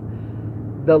for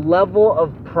them. The level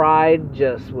of pride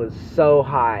just was so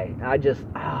high. I just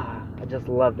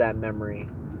love that memory.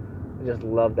 I just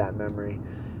love that memory.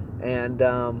 And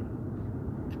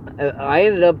I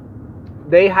ended up,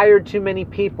 they hired too many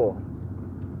people.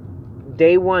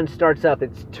 Day one starts up.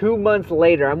 It's 2 months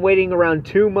later. I'm waiting around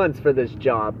 2 months for this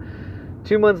job.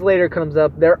 2 months later comes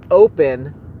up. They're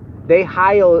open. They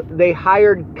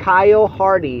hired Kyle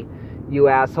Hardy, you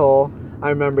asshole. I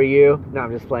remember you. No,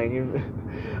 I'm just playing.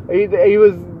 He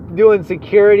was doing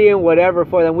security and whatever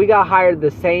for them. We got hired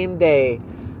the same day,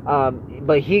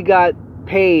 but he got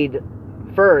paid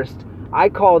first. I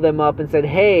called them up and said,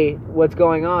 hey, what's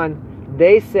going on?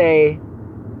 They say,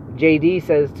 JD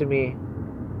says to me,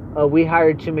 oh, we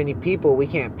hired too many people. We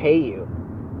can't pay you.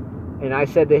 And I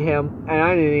said to him, and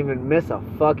I didn't even miss a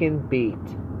fucking beat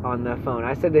on the phone.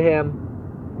 I said to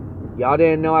him, y'all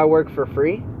didn't know I work for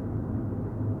free?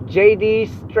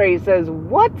 JD straight says,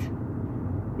 what?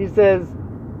 He says,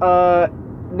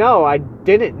 no, I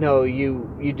didn't know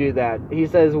you do that. He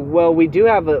says, well, we do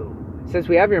have since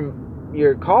we have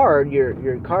your card,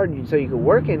 so you can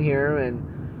work in here,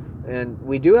 and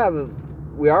we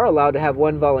are allowed to have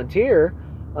one volunteer.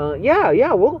 Are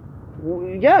you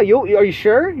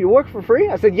sure? You work for free?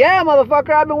 I said, yeah,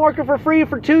 motherfucker, I've been working for free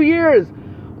for 2 years.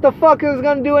 What the fuck is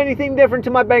gonna do anything different to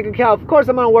my bank account? Of course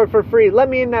I'm gonna work for free. Let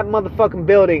me in that motherfucking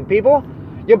building, people.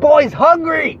 Your boy's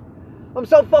hungry. I'm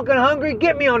so fucking hungry.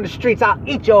 Get me on the streets. I'll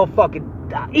eat your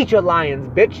lions,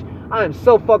 bitch. I am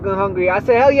so fucking hungry. I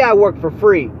said, hell yeah, I work for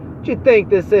free. What you think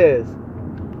this is?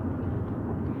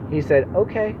 He said,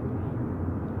 okay,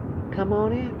 come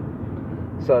on in.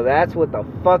 So that's what the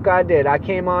fuck I did. I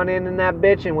came on in that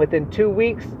bitch, and within 2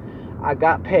 weeks, I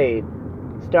got paid.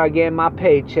 Started getting my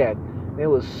paycheck. It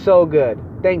was so good.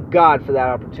 Thank God for that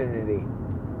opportunity.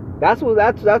 That's what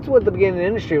the beginning of the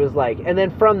industry was like. And then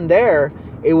from there,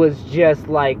 it was just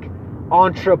like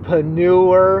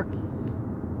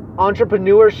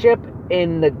entrepreneurship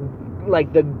in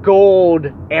the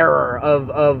gold era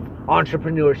of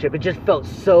entrepreneurship. It just felt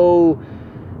so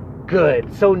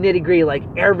good, so nitty-gritty. Like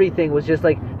everything was just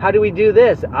like, how do we do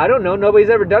this? I don't know. Nobody's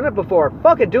ever done it before.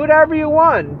 Fuck it, do it however you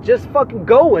want. Just fucking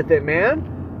go with it, man.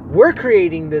 We're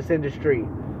creating this industry.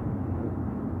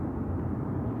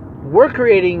 We're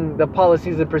creating the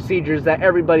policies and procedures that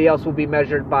everybody else will be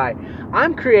measured by.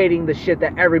 I'm creating the shit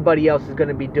that everybody else is going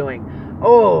to be doing.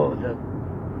 Oh,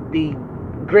 the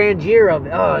grandeur of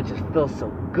it. Oh, it just feels so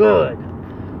good.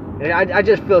 And I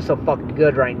just feel so fucking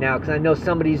good right now, because I know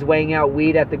somebody's weighing out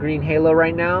weed at the Green Halo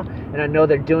right now, and I know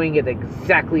they're doing it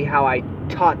exactly how I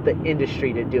taught the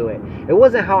industry to do it. It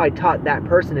wasn't how I taught that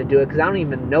person to do it, because I don't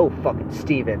even know fucking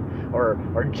Steven or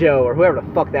Joe or whoever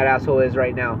the fuck that asshole is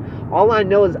right now. All I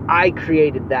know is I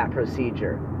created that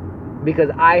procedure,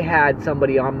 because I had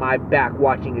somebody on my back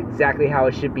watching exactly how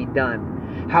it should be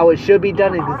done. How it should be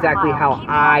done is exactly how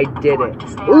I did it.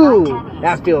 Ooh,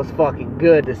 that feels fucking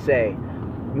good to say.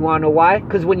 You want to know why?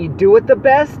 Because when you do it the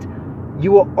best,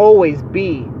 you will always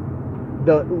be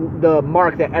the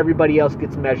mark that everybody else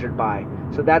gets measured by.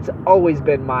 So that's always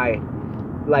been my,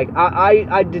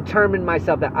 I determined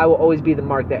myself that I will always be the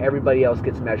mark that everybody else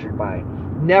gets measured by.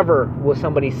 Never will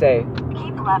somebody say,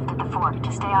 keep left at the fork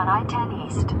to stay on I-10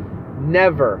 East.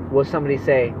 Never will somebody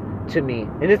say to me,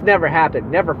 and it's never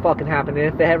happened, never fucking happened, and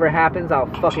if it ever happens, I'll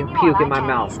fucking puke in my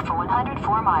mouth. For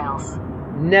 104 miles.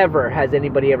 Never has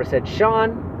anybody ever said,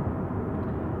 Sean,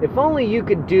 if only you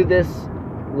could do this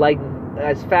like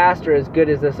as fast or as good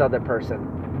as this other person.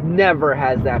 Never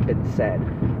has that been said.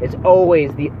 It's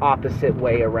always the opposite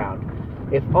way around.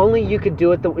 If only you could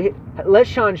do it let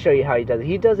Sean show you how he does it.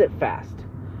 He does it fast.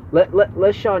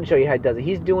 Let Sean show you how he does it.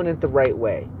 He's doing it the right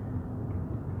way.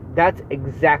 That's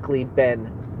exactly been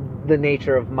the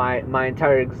nature of my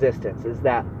entire existence, is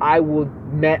that I will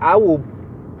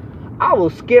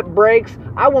skip breaks.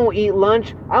 I won't eat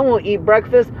lunch. I won't eat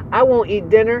breakfast. I won't eat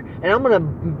dinner. And I'm going to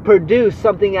produce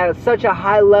something at such a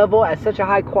high level, at such a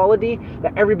high quality,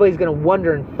 that everybody's going to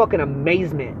wonder in fucking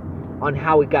amazement on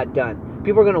how it got done.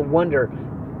 People are going to wonder,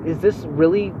 is this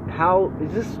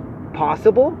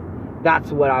possible?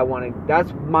 That's what I want to,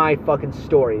 that's my fucking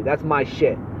story. That's my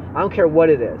shit. I don't care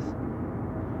what it is.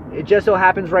 It just so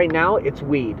happens right now, it's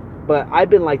weed. But I've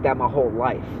been like that my whole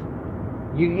life.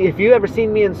 If you ever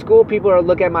seen me in school, people are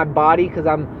looking at my body because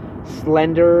I'm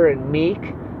slender and meek.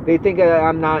 They think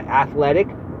I'm not athletic.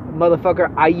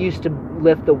 Motherfucker, I used to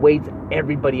lift the weights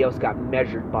everybody else got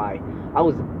measured by. I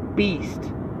was a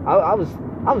beast. I was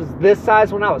this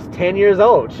size when I was 10 years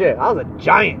old. Shit, I was a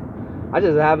giant. I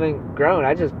just haven't grown.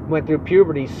 I just went through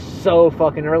puberty so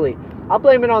fucking early. I'll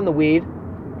blame it on the weed,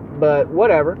 but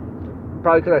whatever.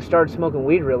 Probably because I started smoking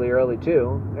weed really early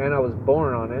too, and I was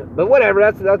born on it. But whatever,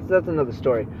 that's another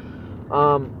story.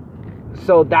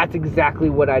 So that's exactly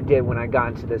what I did when I got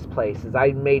into this place. Is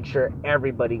I made sure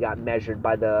everybody got measured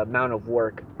by the amount of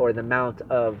work or the amount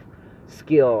of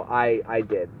skill I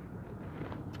did,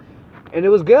 and it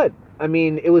was good. I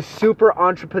mean, it was super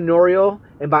entrepreneurial,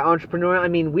 and by entrepreneurial I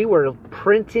mean we were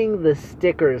printing the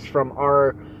stickers from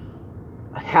our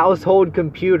household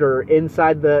computer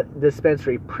inside the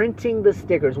dispensary, printing the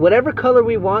stickers, whatever color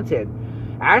we wanted.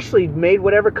 Ashley made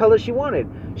whatever color she wanted.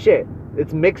 Shit,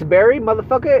 it's mixed berry,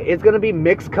 motherfucker, it's gonna be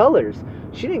mixed colors.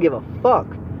 She didn't give a fuck.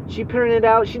 She printed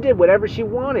out, she did whatever she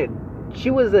wanted. She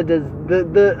was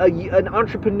an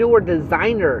entrepreneur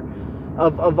designer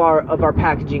of our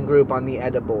packaging group on the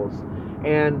edibles.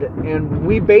 And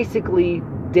we basically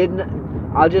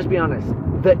didn't, I'll just be honest,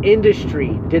 the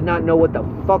industry did not know what the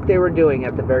fuck they were doing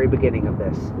at the very beginning of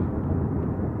this.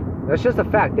 That's just a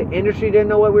fact. The industry didn't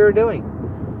know what we were doing.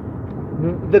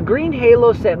 The Green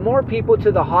Halo sent more people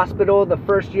to the hospital the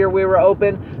first year we were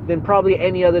open than probably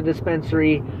any other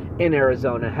dispensary in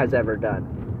Arizona has ever done.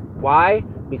 Why?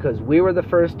 Because we were the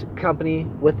first company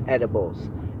with edibles.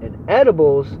 And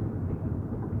edibles,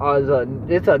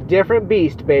 it's a different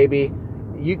beast, baby.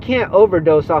 You can't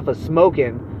overdose off of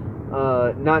smoking,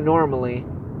 not normally.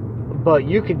 But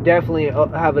you could definitely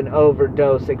have an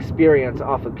overdose experience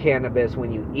off of cannabis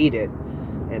when you eat it.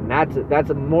 And that's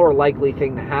a more likely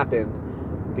thing to happen,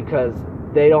 because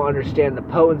they don't understand the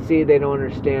potency, they don't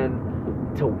understand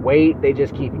to wait, they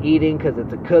just keep eating because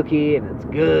it's a cookie and it's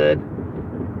good.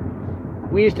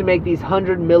 We used to make these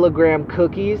 100 milligram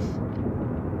cookies,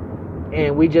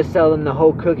 and we just sell them the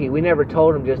whole cookie. We never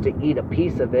told them just to eat a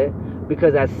piece of it,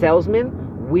 because as salesmen,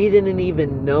 we didn't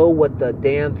even know what the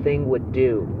damn thing would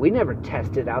do. We never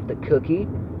tested out the cookie.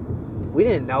 We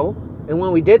didn't know. And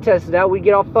when we did test it out, we'd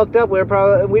get all fucked up. We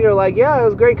were like, yeah, it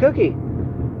was a great cookie.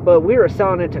 But we were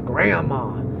selling it to grandma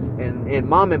and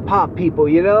mom and pop people,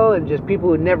 you know, and just people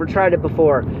who never tried it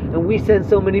before. And we sent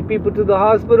so many people to the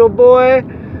hospital, boy.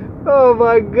 Oh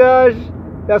my gosh.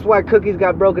 That's why cookies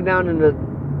got broken down into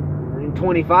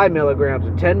 25 milligrams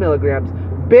or 10 milligrams.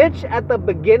 Bitch, at the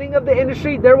beginning of the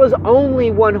industry, there was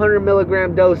only 100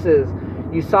 milligram doses.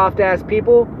 You soft ass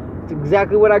people. It's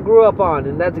exactly what I grew up on,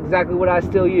 and that's exactly what I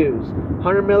still use.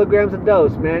 100 milligrams a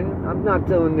dose, man. I'm not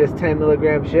doing this 10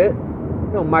 milligram shit.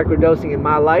 No microdosing in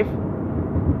my life.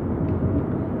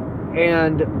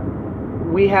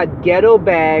 And we had ghetto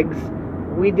bags.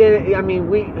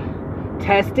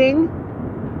 Testing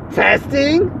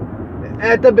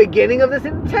at the beginning of this,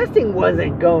 testing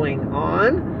wasn't going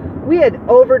on. We had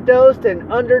overdosed and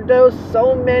underdosed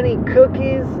so many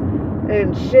cookies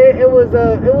and shit. It was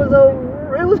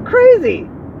crazy.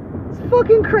 It's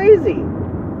fucking crazy.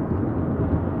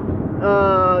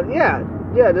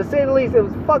 Yeah, to say the least, it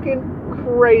was fucking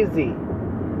crazy.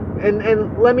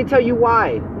 And let me tell you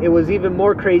why it was even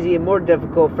more crazy and more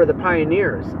difficult for the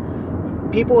pioneers.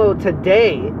 People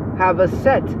today have a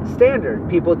set standard.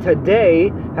 People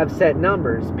today have set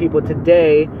numbers. People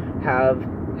today have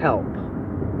help.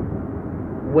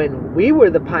 When we were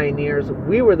the pioneers,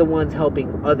 we were the ones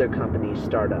helping other companies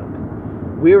start up.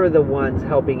 We were the ones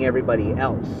helping everybody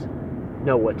else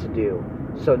know what to do.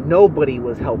 So nobody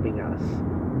was helping us.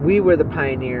 We were the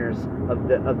pioneers of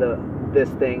this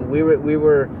thing. We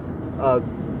were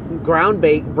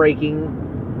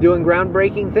groundbreaking, doing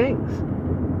groundbreaking things.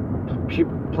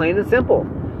 Plain and simple.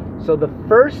 So the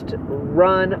first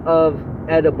run of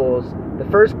edibles, the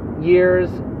first years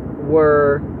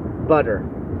were butter,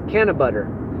 can of butter.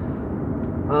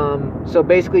 So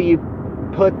basically, you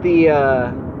put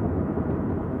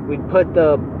we'd put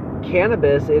the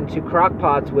cannabis into crock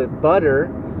pots with butter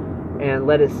and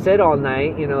let it sit all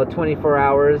night, 24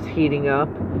 hours heating up.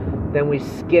 Then we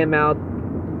skim out,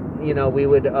 we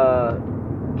would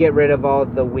get rid of all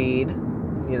the weed,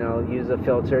 use a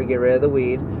filter, get rid of the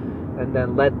weed, and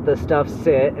then let the stuff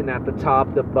sit, and at the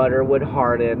top the butter would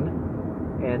harden,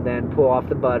 and then pull off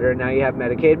the butter. Now you have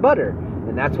medicated butter,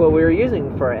 and that's what we were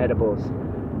using for our edibles.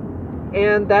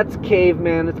 And that's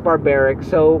caveman, it's barbaric.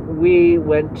 So we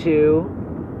went to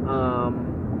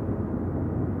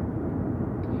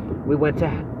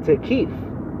keef,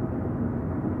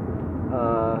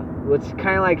 which is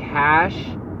kind of like hash,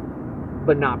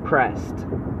 but not pressed.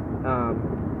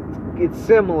 It's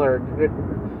similar.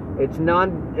 It's not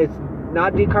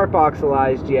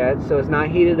decarboxylized yet, so it's not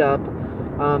heated up.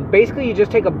 Basically, you just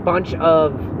take a bunch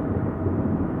of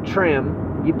trim.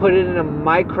 You put it in a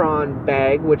micron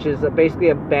bag, which is basically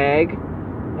a bag,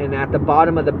 and at the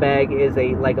bottom of the bag is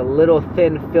a little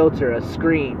thin filter, a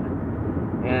screen.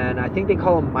 And I think they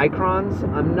call them microns.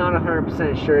 I'm not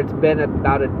 100% sure. It's been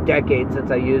about a decade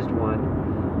since I used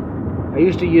one. I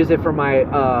used to use it for my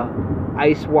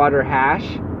ice water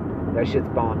hash. That shit's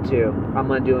bomb too. I'm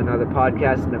going to do another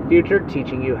podcast in the future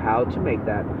teaching you how to make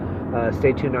that.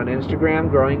 Stay tuned on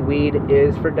Instagram. Growing Weed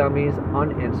is for Dummies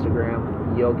on Instagram.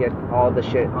 You'll get all the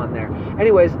shit on there.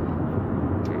 Anyways,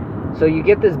 so you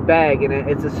get this bag, and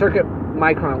it's a circuit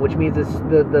micron, which means it's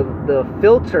the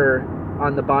filter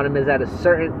on the bottom is at a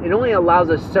certain, it only allows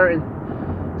a certain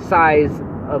size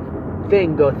of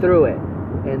thing go through it.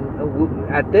 And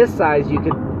at this size, you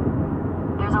could...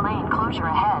 There's a lane closure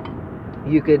ahead.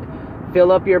 You could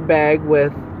fill up your bag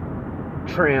with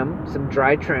trim, some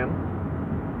dry trim,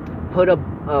 put a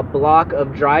block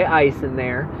of dry ice in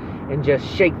there, and just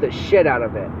shake the shit out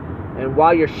of it. And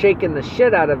while you're shaking the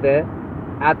shit out of it,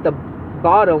 at the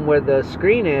bottom where the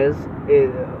screen is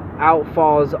out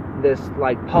falls this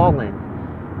pollen.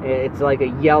 It's like a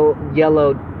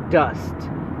yellow dust.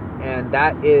 and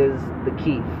that is the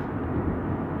keef.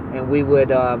 And we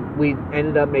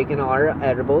ended up making our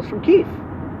edibles from keef,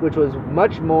 which was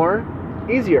much more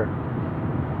easier,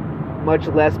 much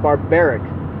less barbaric.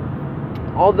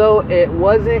 Although it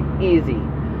wasn't easy,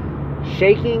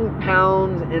 shaking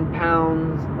pounds and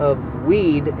pounds of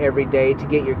weed every day to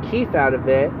get your keef out of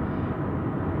it,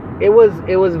 it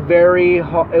was very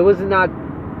hard. It was not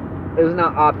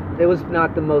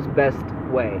the most best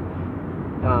way.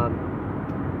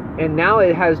 And now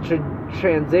it has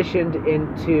transitioned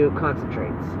into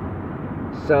concentrates.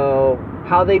 So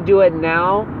how they do it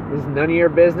now is none of your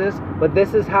business, but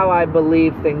this is how I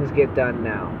believe things get done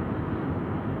now.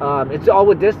 It's all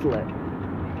with distillate.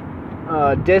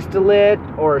 Distillate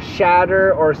or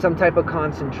shatter or some type of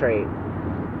concentrate.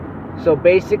 So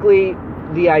basically,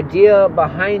 the idea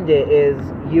behind it is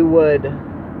you'd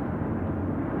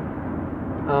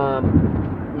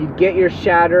get your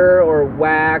shatter or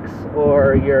wax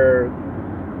or your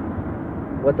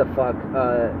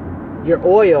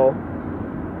oil.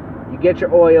 You get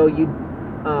your oil.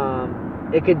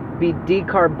 It could be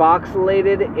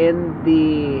decarboxylated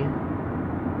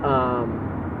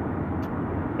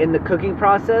in the cooking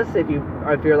process. If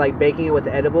you're like baking it with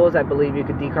edibles, I believe you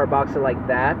could decarboxylate like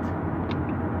that.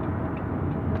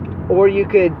 Or you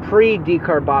could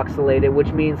pre-decarboxylate it,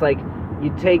 which means like you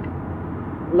take,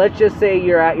 let's just say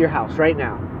you're at your house right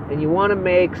now and you want to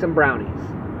make some brownies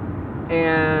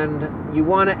and you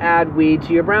want to add weed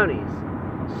to your brownies.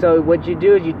 So what you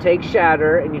do is you take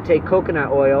shatter and you take coconut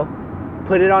oil,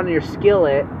 put it on your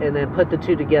skillet, and then put the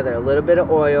two together. A little bit of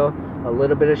oil, a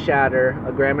little bit of shatter,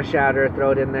 a gram of shatter,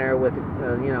 throw it in there with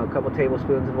a couple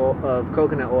tablespoons of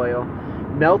coconut oil.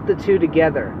 Melt the two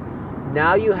together.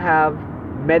 Now you have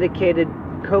medicated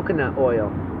coconut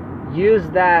oil. Use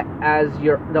that as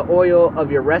the oil of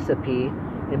your recipe,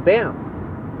 and bam,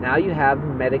 now you have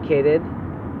medicated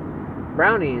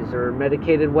brownies or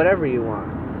medicated whatever you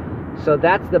want. So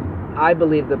that's I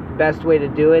believe the best way to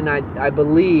do it, and I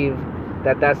believe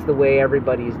that that's the way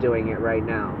everybody's doing it right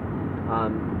now.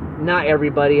 Not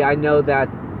everybody. I know that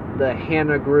the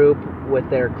Hannah Group with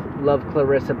their Love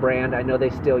Clarissa brand, I know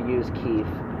they still use keef.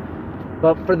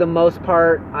 But for the most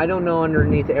part, I don't know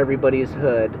underneath everybody's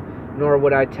hood, nor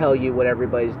would I tell you what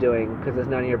everybody's doing, because it's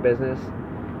none of your business.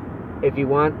 If you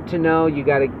want to know, you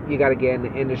gotta get in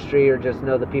the industry or just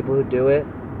know the people who do it.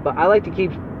 But I like to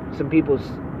keep some people's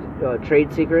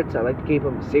trade secrets. I like to keep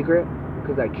them secret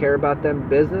because I care about them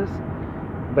business.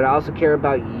 But I also care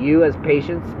about you as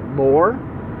patients more.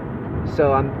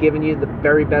 So I'm giving you the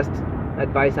very best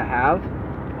advice I have,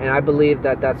 and I believe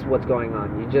that that's what's going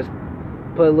on. You just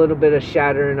put a little bit of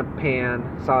shatter in a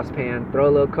saucepan, throw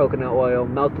a little coconut oil,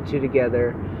 melt the two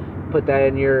together, put that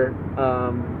in your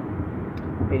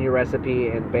recipe,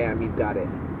 and bam, you've got it.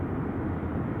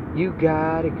 You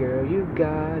got it, girl, you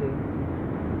got it.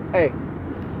 Hey,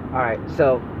 all right,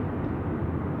 so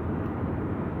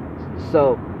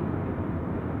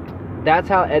that's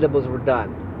how edibles were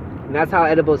done. And that's how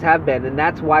edibles have been. And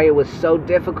that's why it was so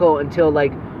difficult until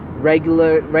like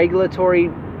regulatory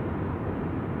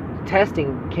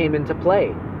testing came into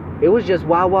play. It was just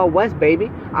Wild Wild West,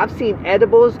 baby. I've seen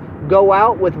edibles go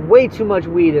out with way too much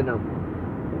weed in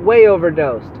them. Way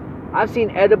overdosed. I've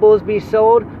seen edibles be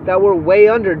sold that were way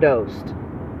underdosed.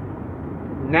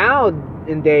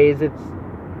 Nowadays, it's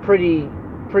pretty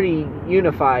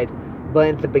unified. But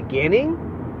at the beginning,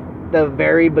 the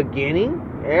very beginning,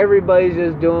 everybody's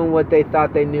just doing what they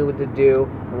thought they knew what to do,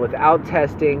 and without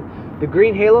testing. The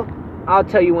Green Halo, I'll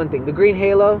tell you one thing. The Green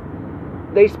Halo,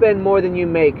 they spend more than you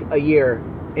make a year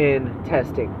in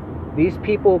testing. These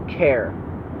people care.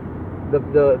 The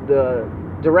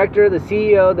director, the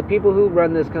CEO, the people who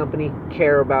run this company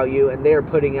care about you, and they are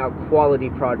putting out quality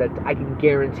product. I can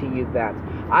guarantee you that.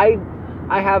 I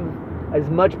have as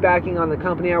much backing on the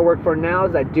company I work for now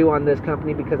as I do on this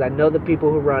company, because I know the people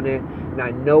who run it, and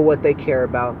I know what they care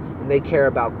about. And they care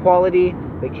about quality,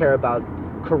 they care about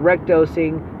correct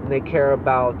dosing, and they care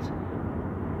about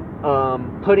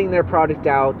putting their product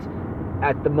out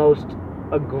at the most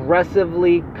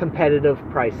aggressively competitive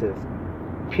prices,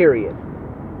 period.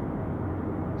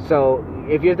 So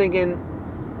if you're thinking,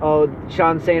 oh,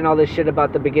 Sean's saying all this shit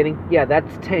about the beginning, yeah,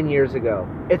 that's 10 years ago.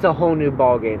 It's a whole new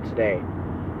ballgame today.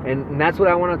 And that's what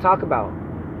I want to talk about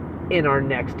in our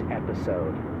next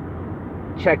episode.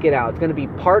 Check it out. It's going to be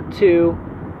part 2,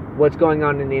 what's going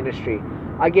on in the industry.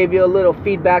 I gave you a little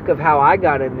feedback of how I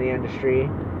got in the industry,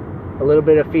 a little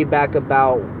bit of feedback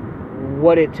about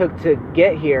what it took to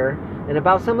get here, and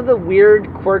about some of the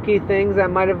weird, quirky things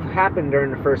that might have happened during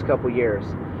the first couple years.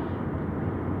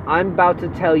 I'm about to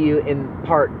tell you in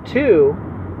part 2,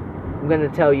 I'm going to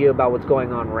tell you about what's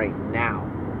going on right now.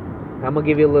 I'm gonna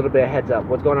give you a little bit of heads up.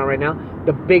 What's going on right now?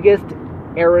 The biggest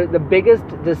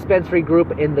dispensary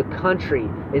group in the country,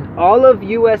 in all of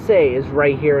USA, is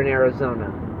right here in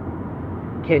Arizona.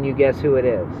 Can you guess who it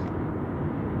is?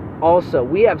 Also,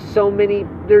 we have so many,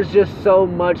 there's just so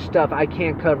much stuff. I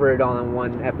can't cover it all in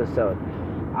one episode.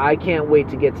 I can't wait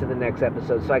to get to the next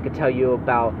episode so I can tell you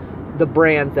about the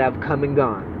brands that have come and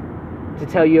gone. To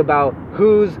tell you about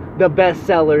who's the best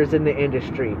sellers in the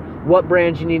industry. What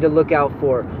brands you need to look out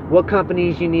for. What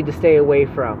companies you need to stay away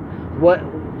from. What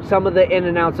some of the in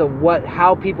and outs of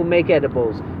how people make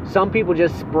edibles. Some people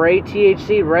just spray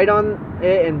THC right on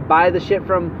it and buy the shit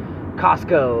from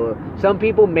Costco. Some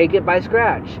people make it by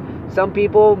scratch. Some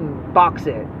people box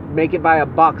it, make it by a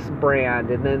box brand,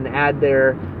 and then add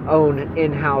their own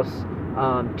in-house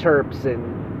terps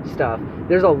and stuff.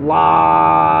 There's a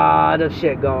lot of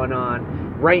shit going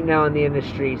on right now in the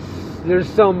industry. There's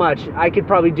so much. I could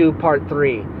probably do part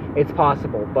 3. It's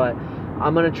possible, but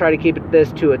I'm going to try to keep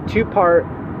this to a 2-part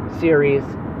series.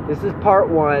 This is part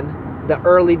 1, the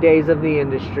early days of the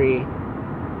industry.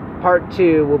 Part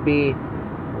 2 will be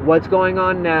what's going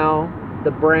on now,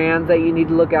 the brands that you need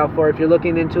to look out for. If you're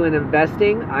looking into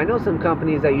investing, I know some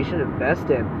companies that you should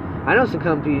invest in. I know some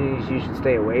companies you should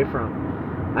stay away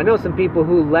from. I know some people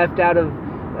who left out of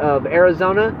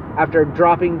Arizona after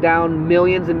dropping down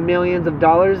millions and millions of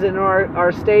dollars in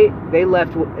our state. They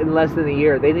left in less than a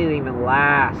year. They didn't even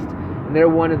last. And they're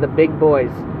one of the big boys.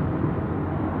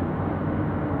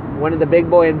 One of the big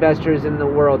boy investors in the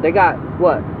world. They got,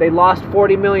 they lost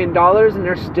 $40 million and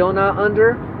they're still not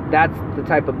under? That's the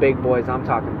type of big boys I'm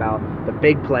talking about. The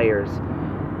big players.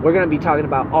 We're going to be talking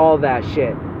about all that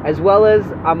shit. As well as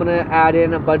I'm going to add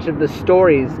in a bunch of the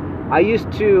stories. I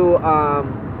used to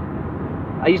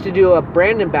do a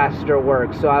brand ambassador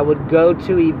work. So I would go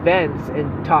to events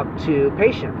and talk to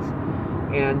patients.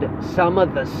 And some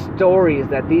of the stories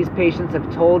that these patients have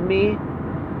told me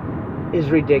is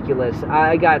ridiculous.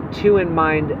 I got 2 in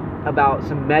mind about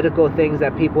some medical things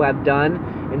that people have done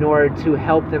in order to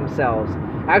help themselves.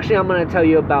 Actually, I'm going to tell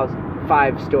you about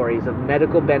 5 stories of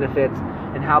medical benefits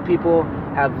and how people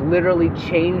have literally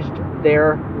changed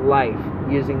their life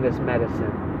using this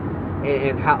medicine,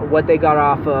 and what they got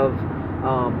off of,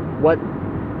 what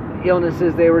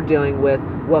illnesses they were dealing with,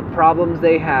 what problems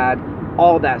they had.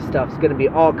 All that stuff's going to be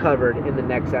all covered in the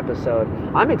next episode.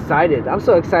 I'm excited. I'm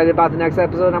so excited about the next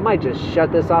episode. I might just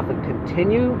shut this off and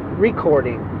continue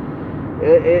recording.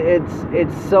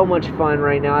 It's so much fun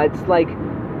right now. It's like,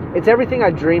 it's everything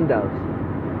I dreamed of.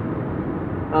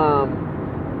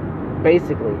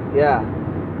 Basically, yeah.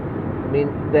 I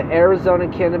mean, the Arizona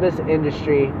cannabis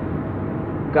industry,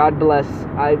 God bless,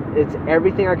 it's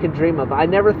everything I could dream of. I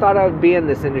never thought I would be in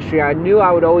this industry. I knew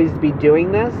I would always be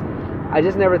doing this. I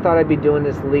just never thought I'd be doing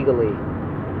this legally.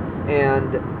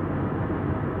 And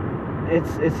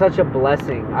it's such a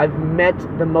blessing. I've met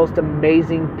the most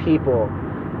amazing people.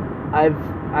 I've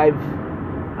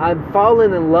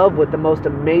fallen in love with the most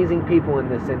amazing people in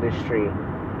this industry.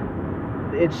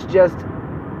 It's just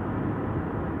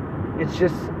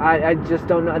I just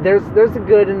don't know. There's the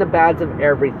good and the bads of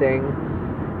everything.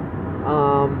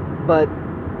 But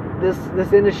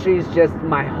this industry is just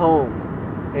my home.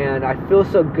 And I feel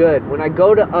so good. When I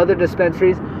go to other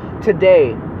dispensaries,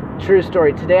 today, true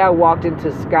story, today I walked into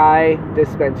Sky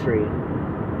Dispensary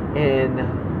in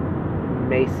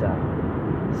Mesa.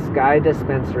 Sky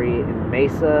Dispensary in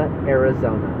Mesa,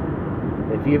 Arizona.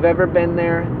 If you've ever been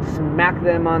there, smack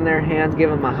them on their hands, give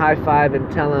them a high five,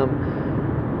 and tell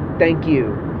them thank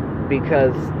you.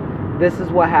 Because this is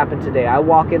what happened today. I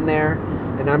walk in there,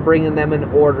 and I'm bringing them an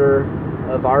order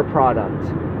of our product.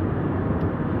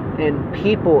 And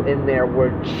people in there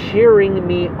were cheering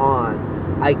me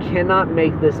on. I cannot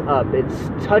make this up. It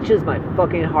touches my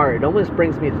fucking heart. It almost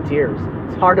brings me to tears.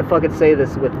 It's hard to fucking say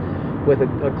this with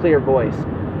a clear voice.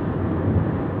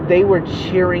 They were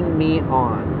cheering me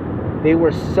on. They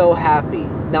were so happy,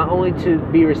 not only to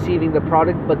be receiving the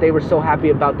product, but they were so happy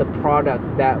about the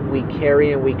product that we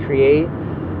carry and we create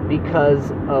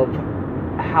because of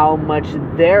how much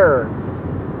their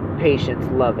patients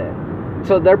love it.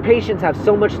 So their patients have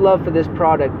so much love for this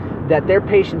product that their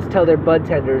patients tell their bud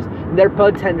tenders. And their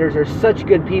bud tenders are such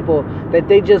good people that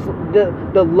they just,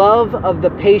 the love of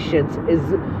the patients is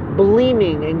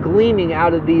gleaming and gleaming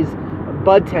out of these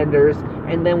bud tenders.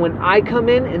 And then when I come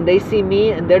in and they see me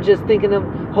and they're just thinking of,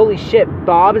 holy shit,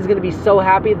 Bob is going to be so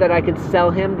happy that I could sell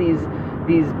him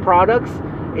these products.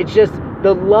 It's just,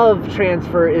 the love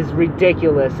transfer is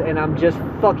ridiculous. And I'm just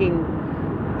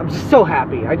so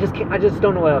happy. I just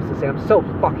don't know what else to say. I'm so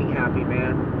fucking happy,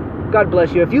 man. God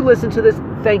bless you. If you listen to this,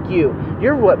 thank you.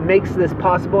 You're what makes this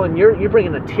possible, and you're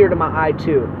bringing a tear to my eye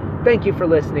too. Thank you for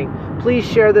listening. Please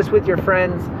share this with your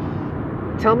friends.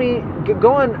 Tell me,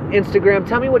 go on Instagram.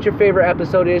 Tell me what your favorite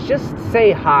episode is. Just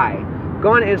say hi.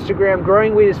 Go on Instagram,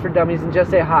 Growing Weed is for Dummies, and just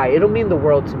say hi. It'll mean the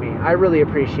world to me. I really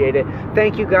appreciate it.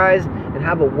 Thank you guys, and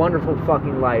have a wonderful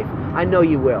fucking life. I know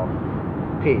you will.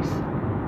 Peace.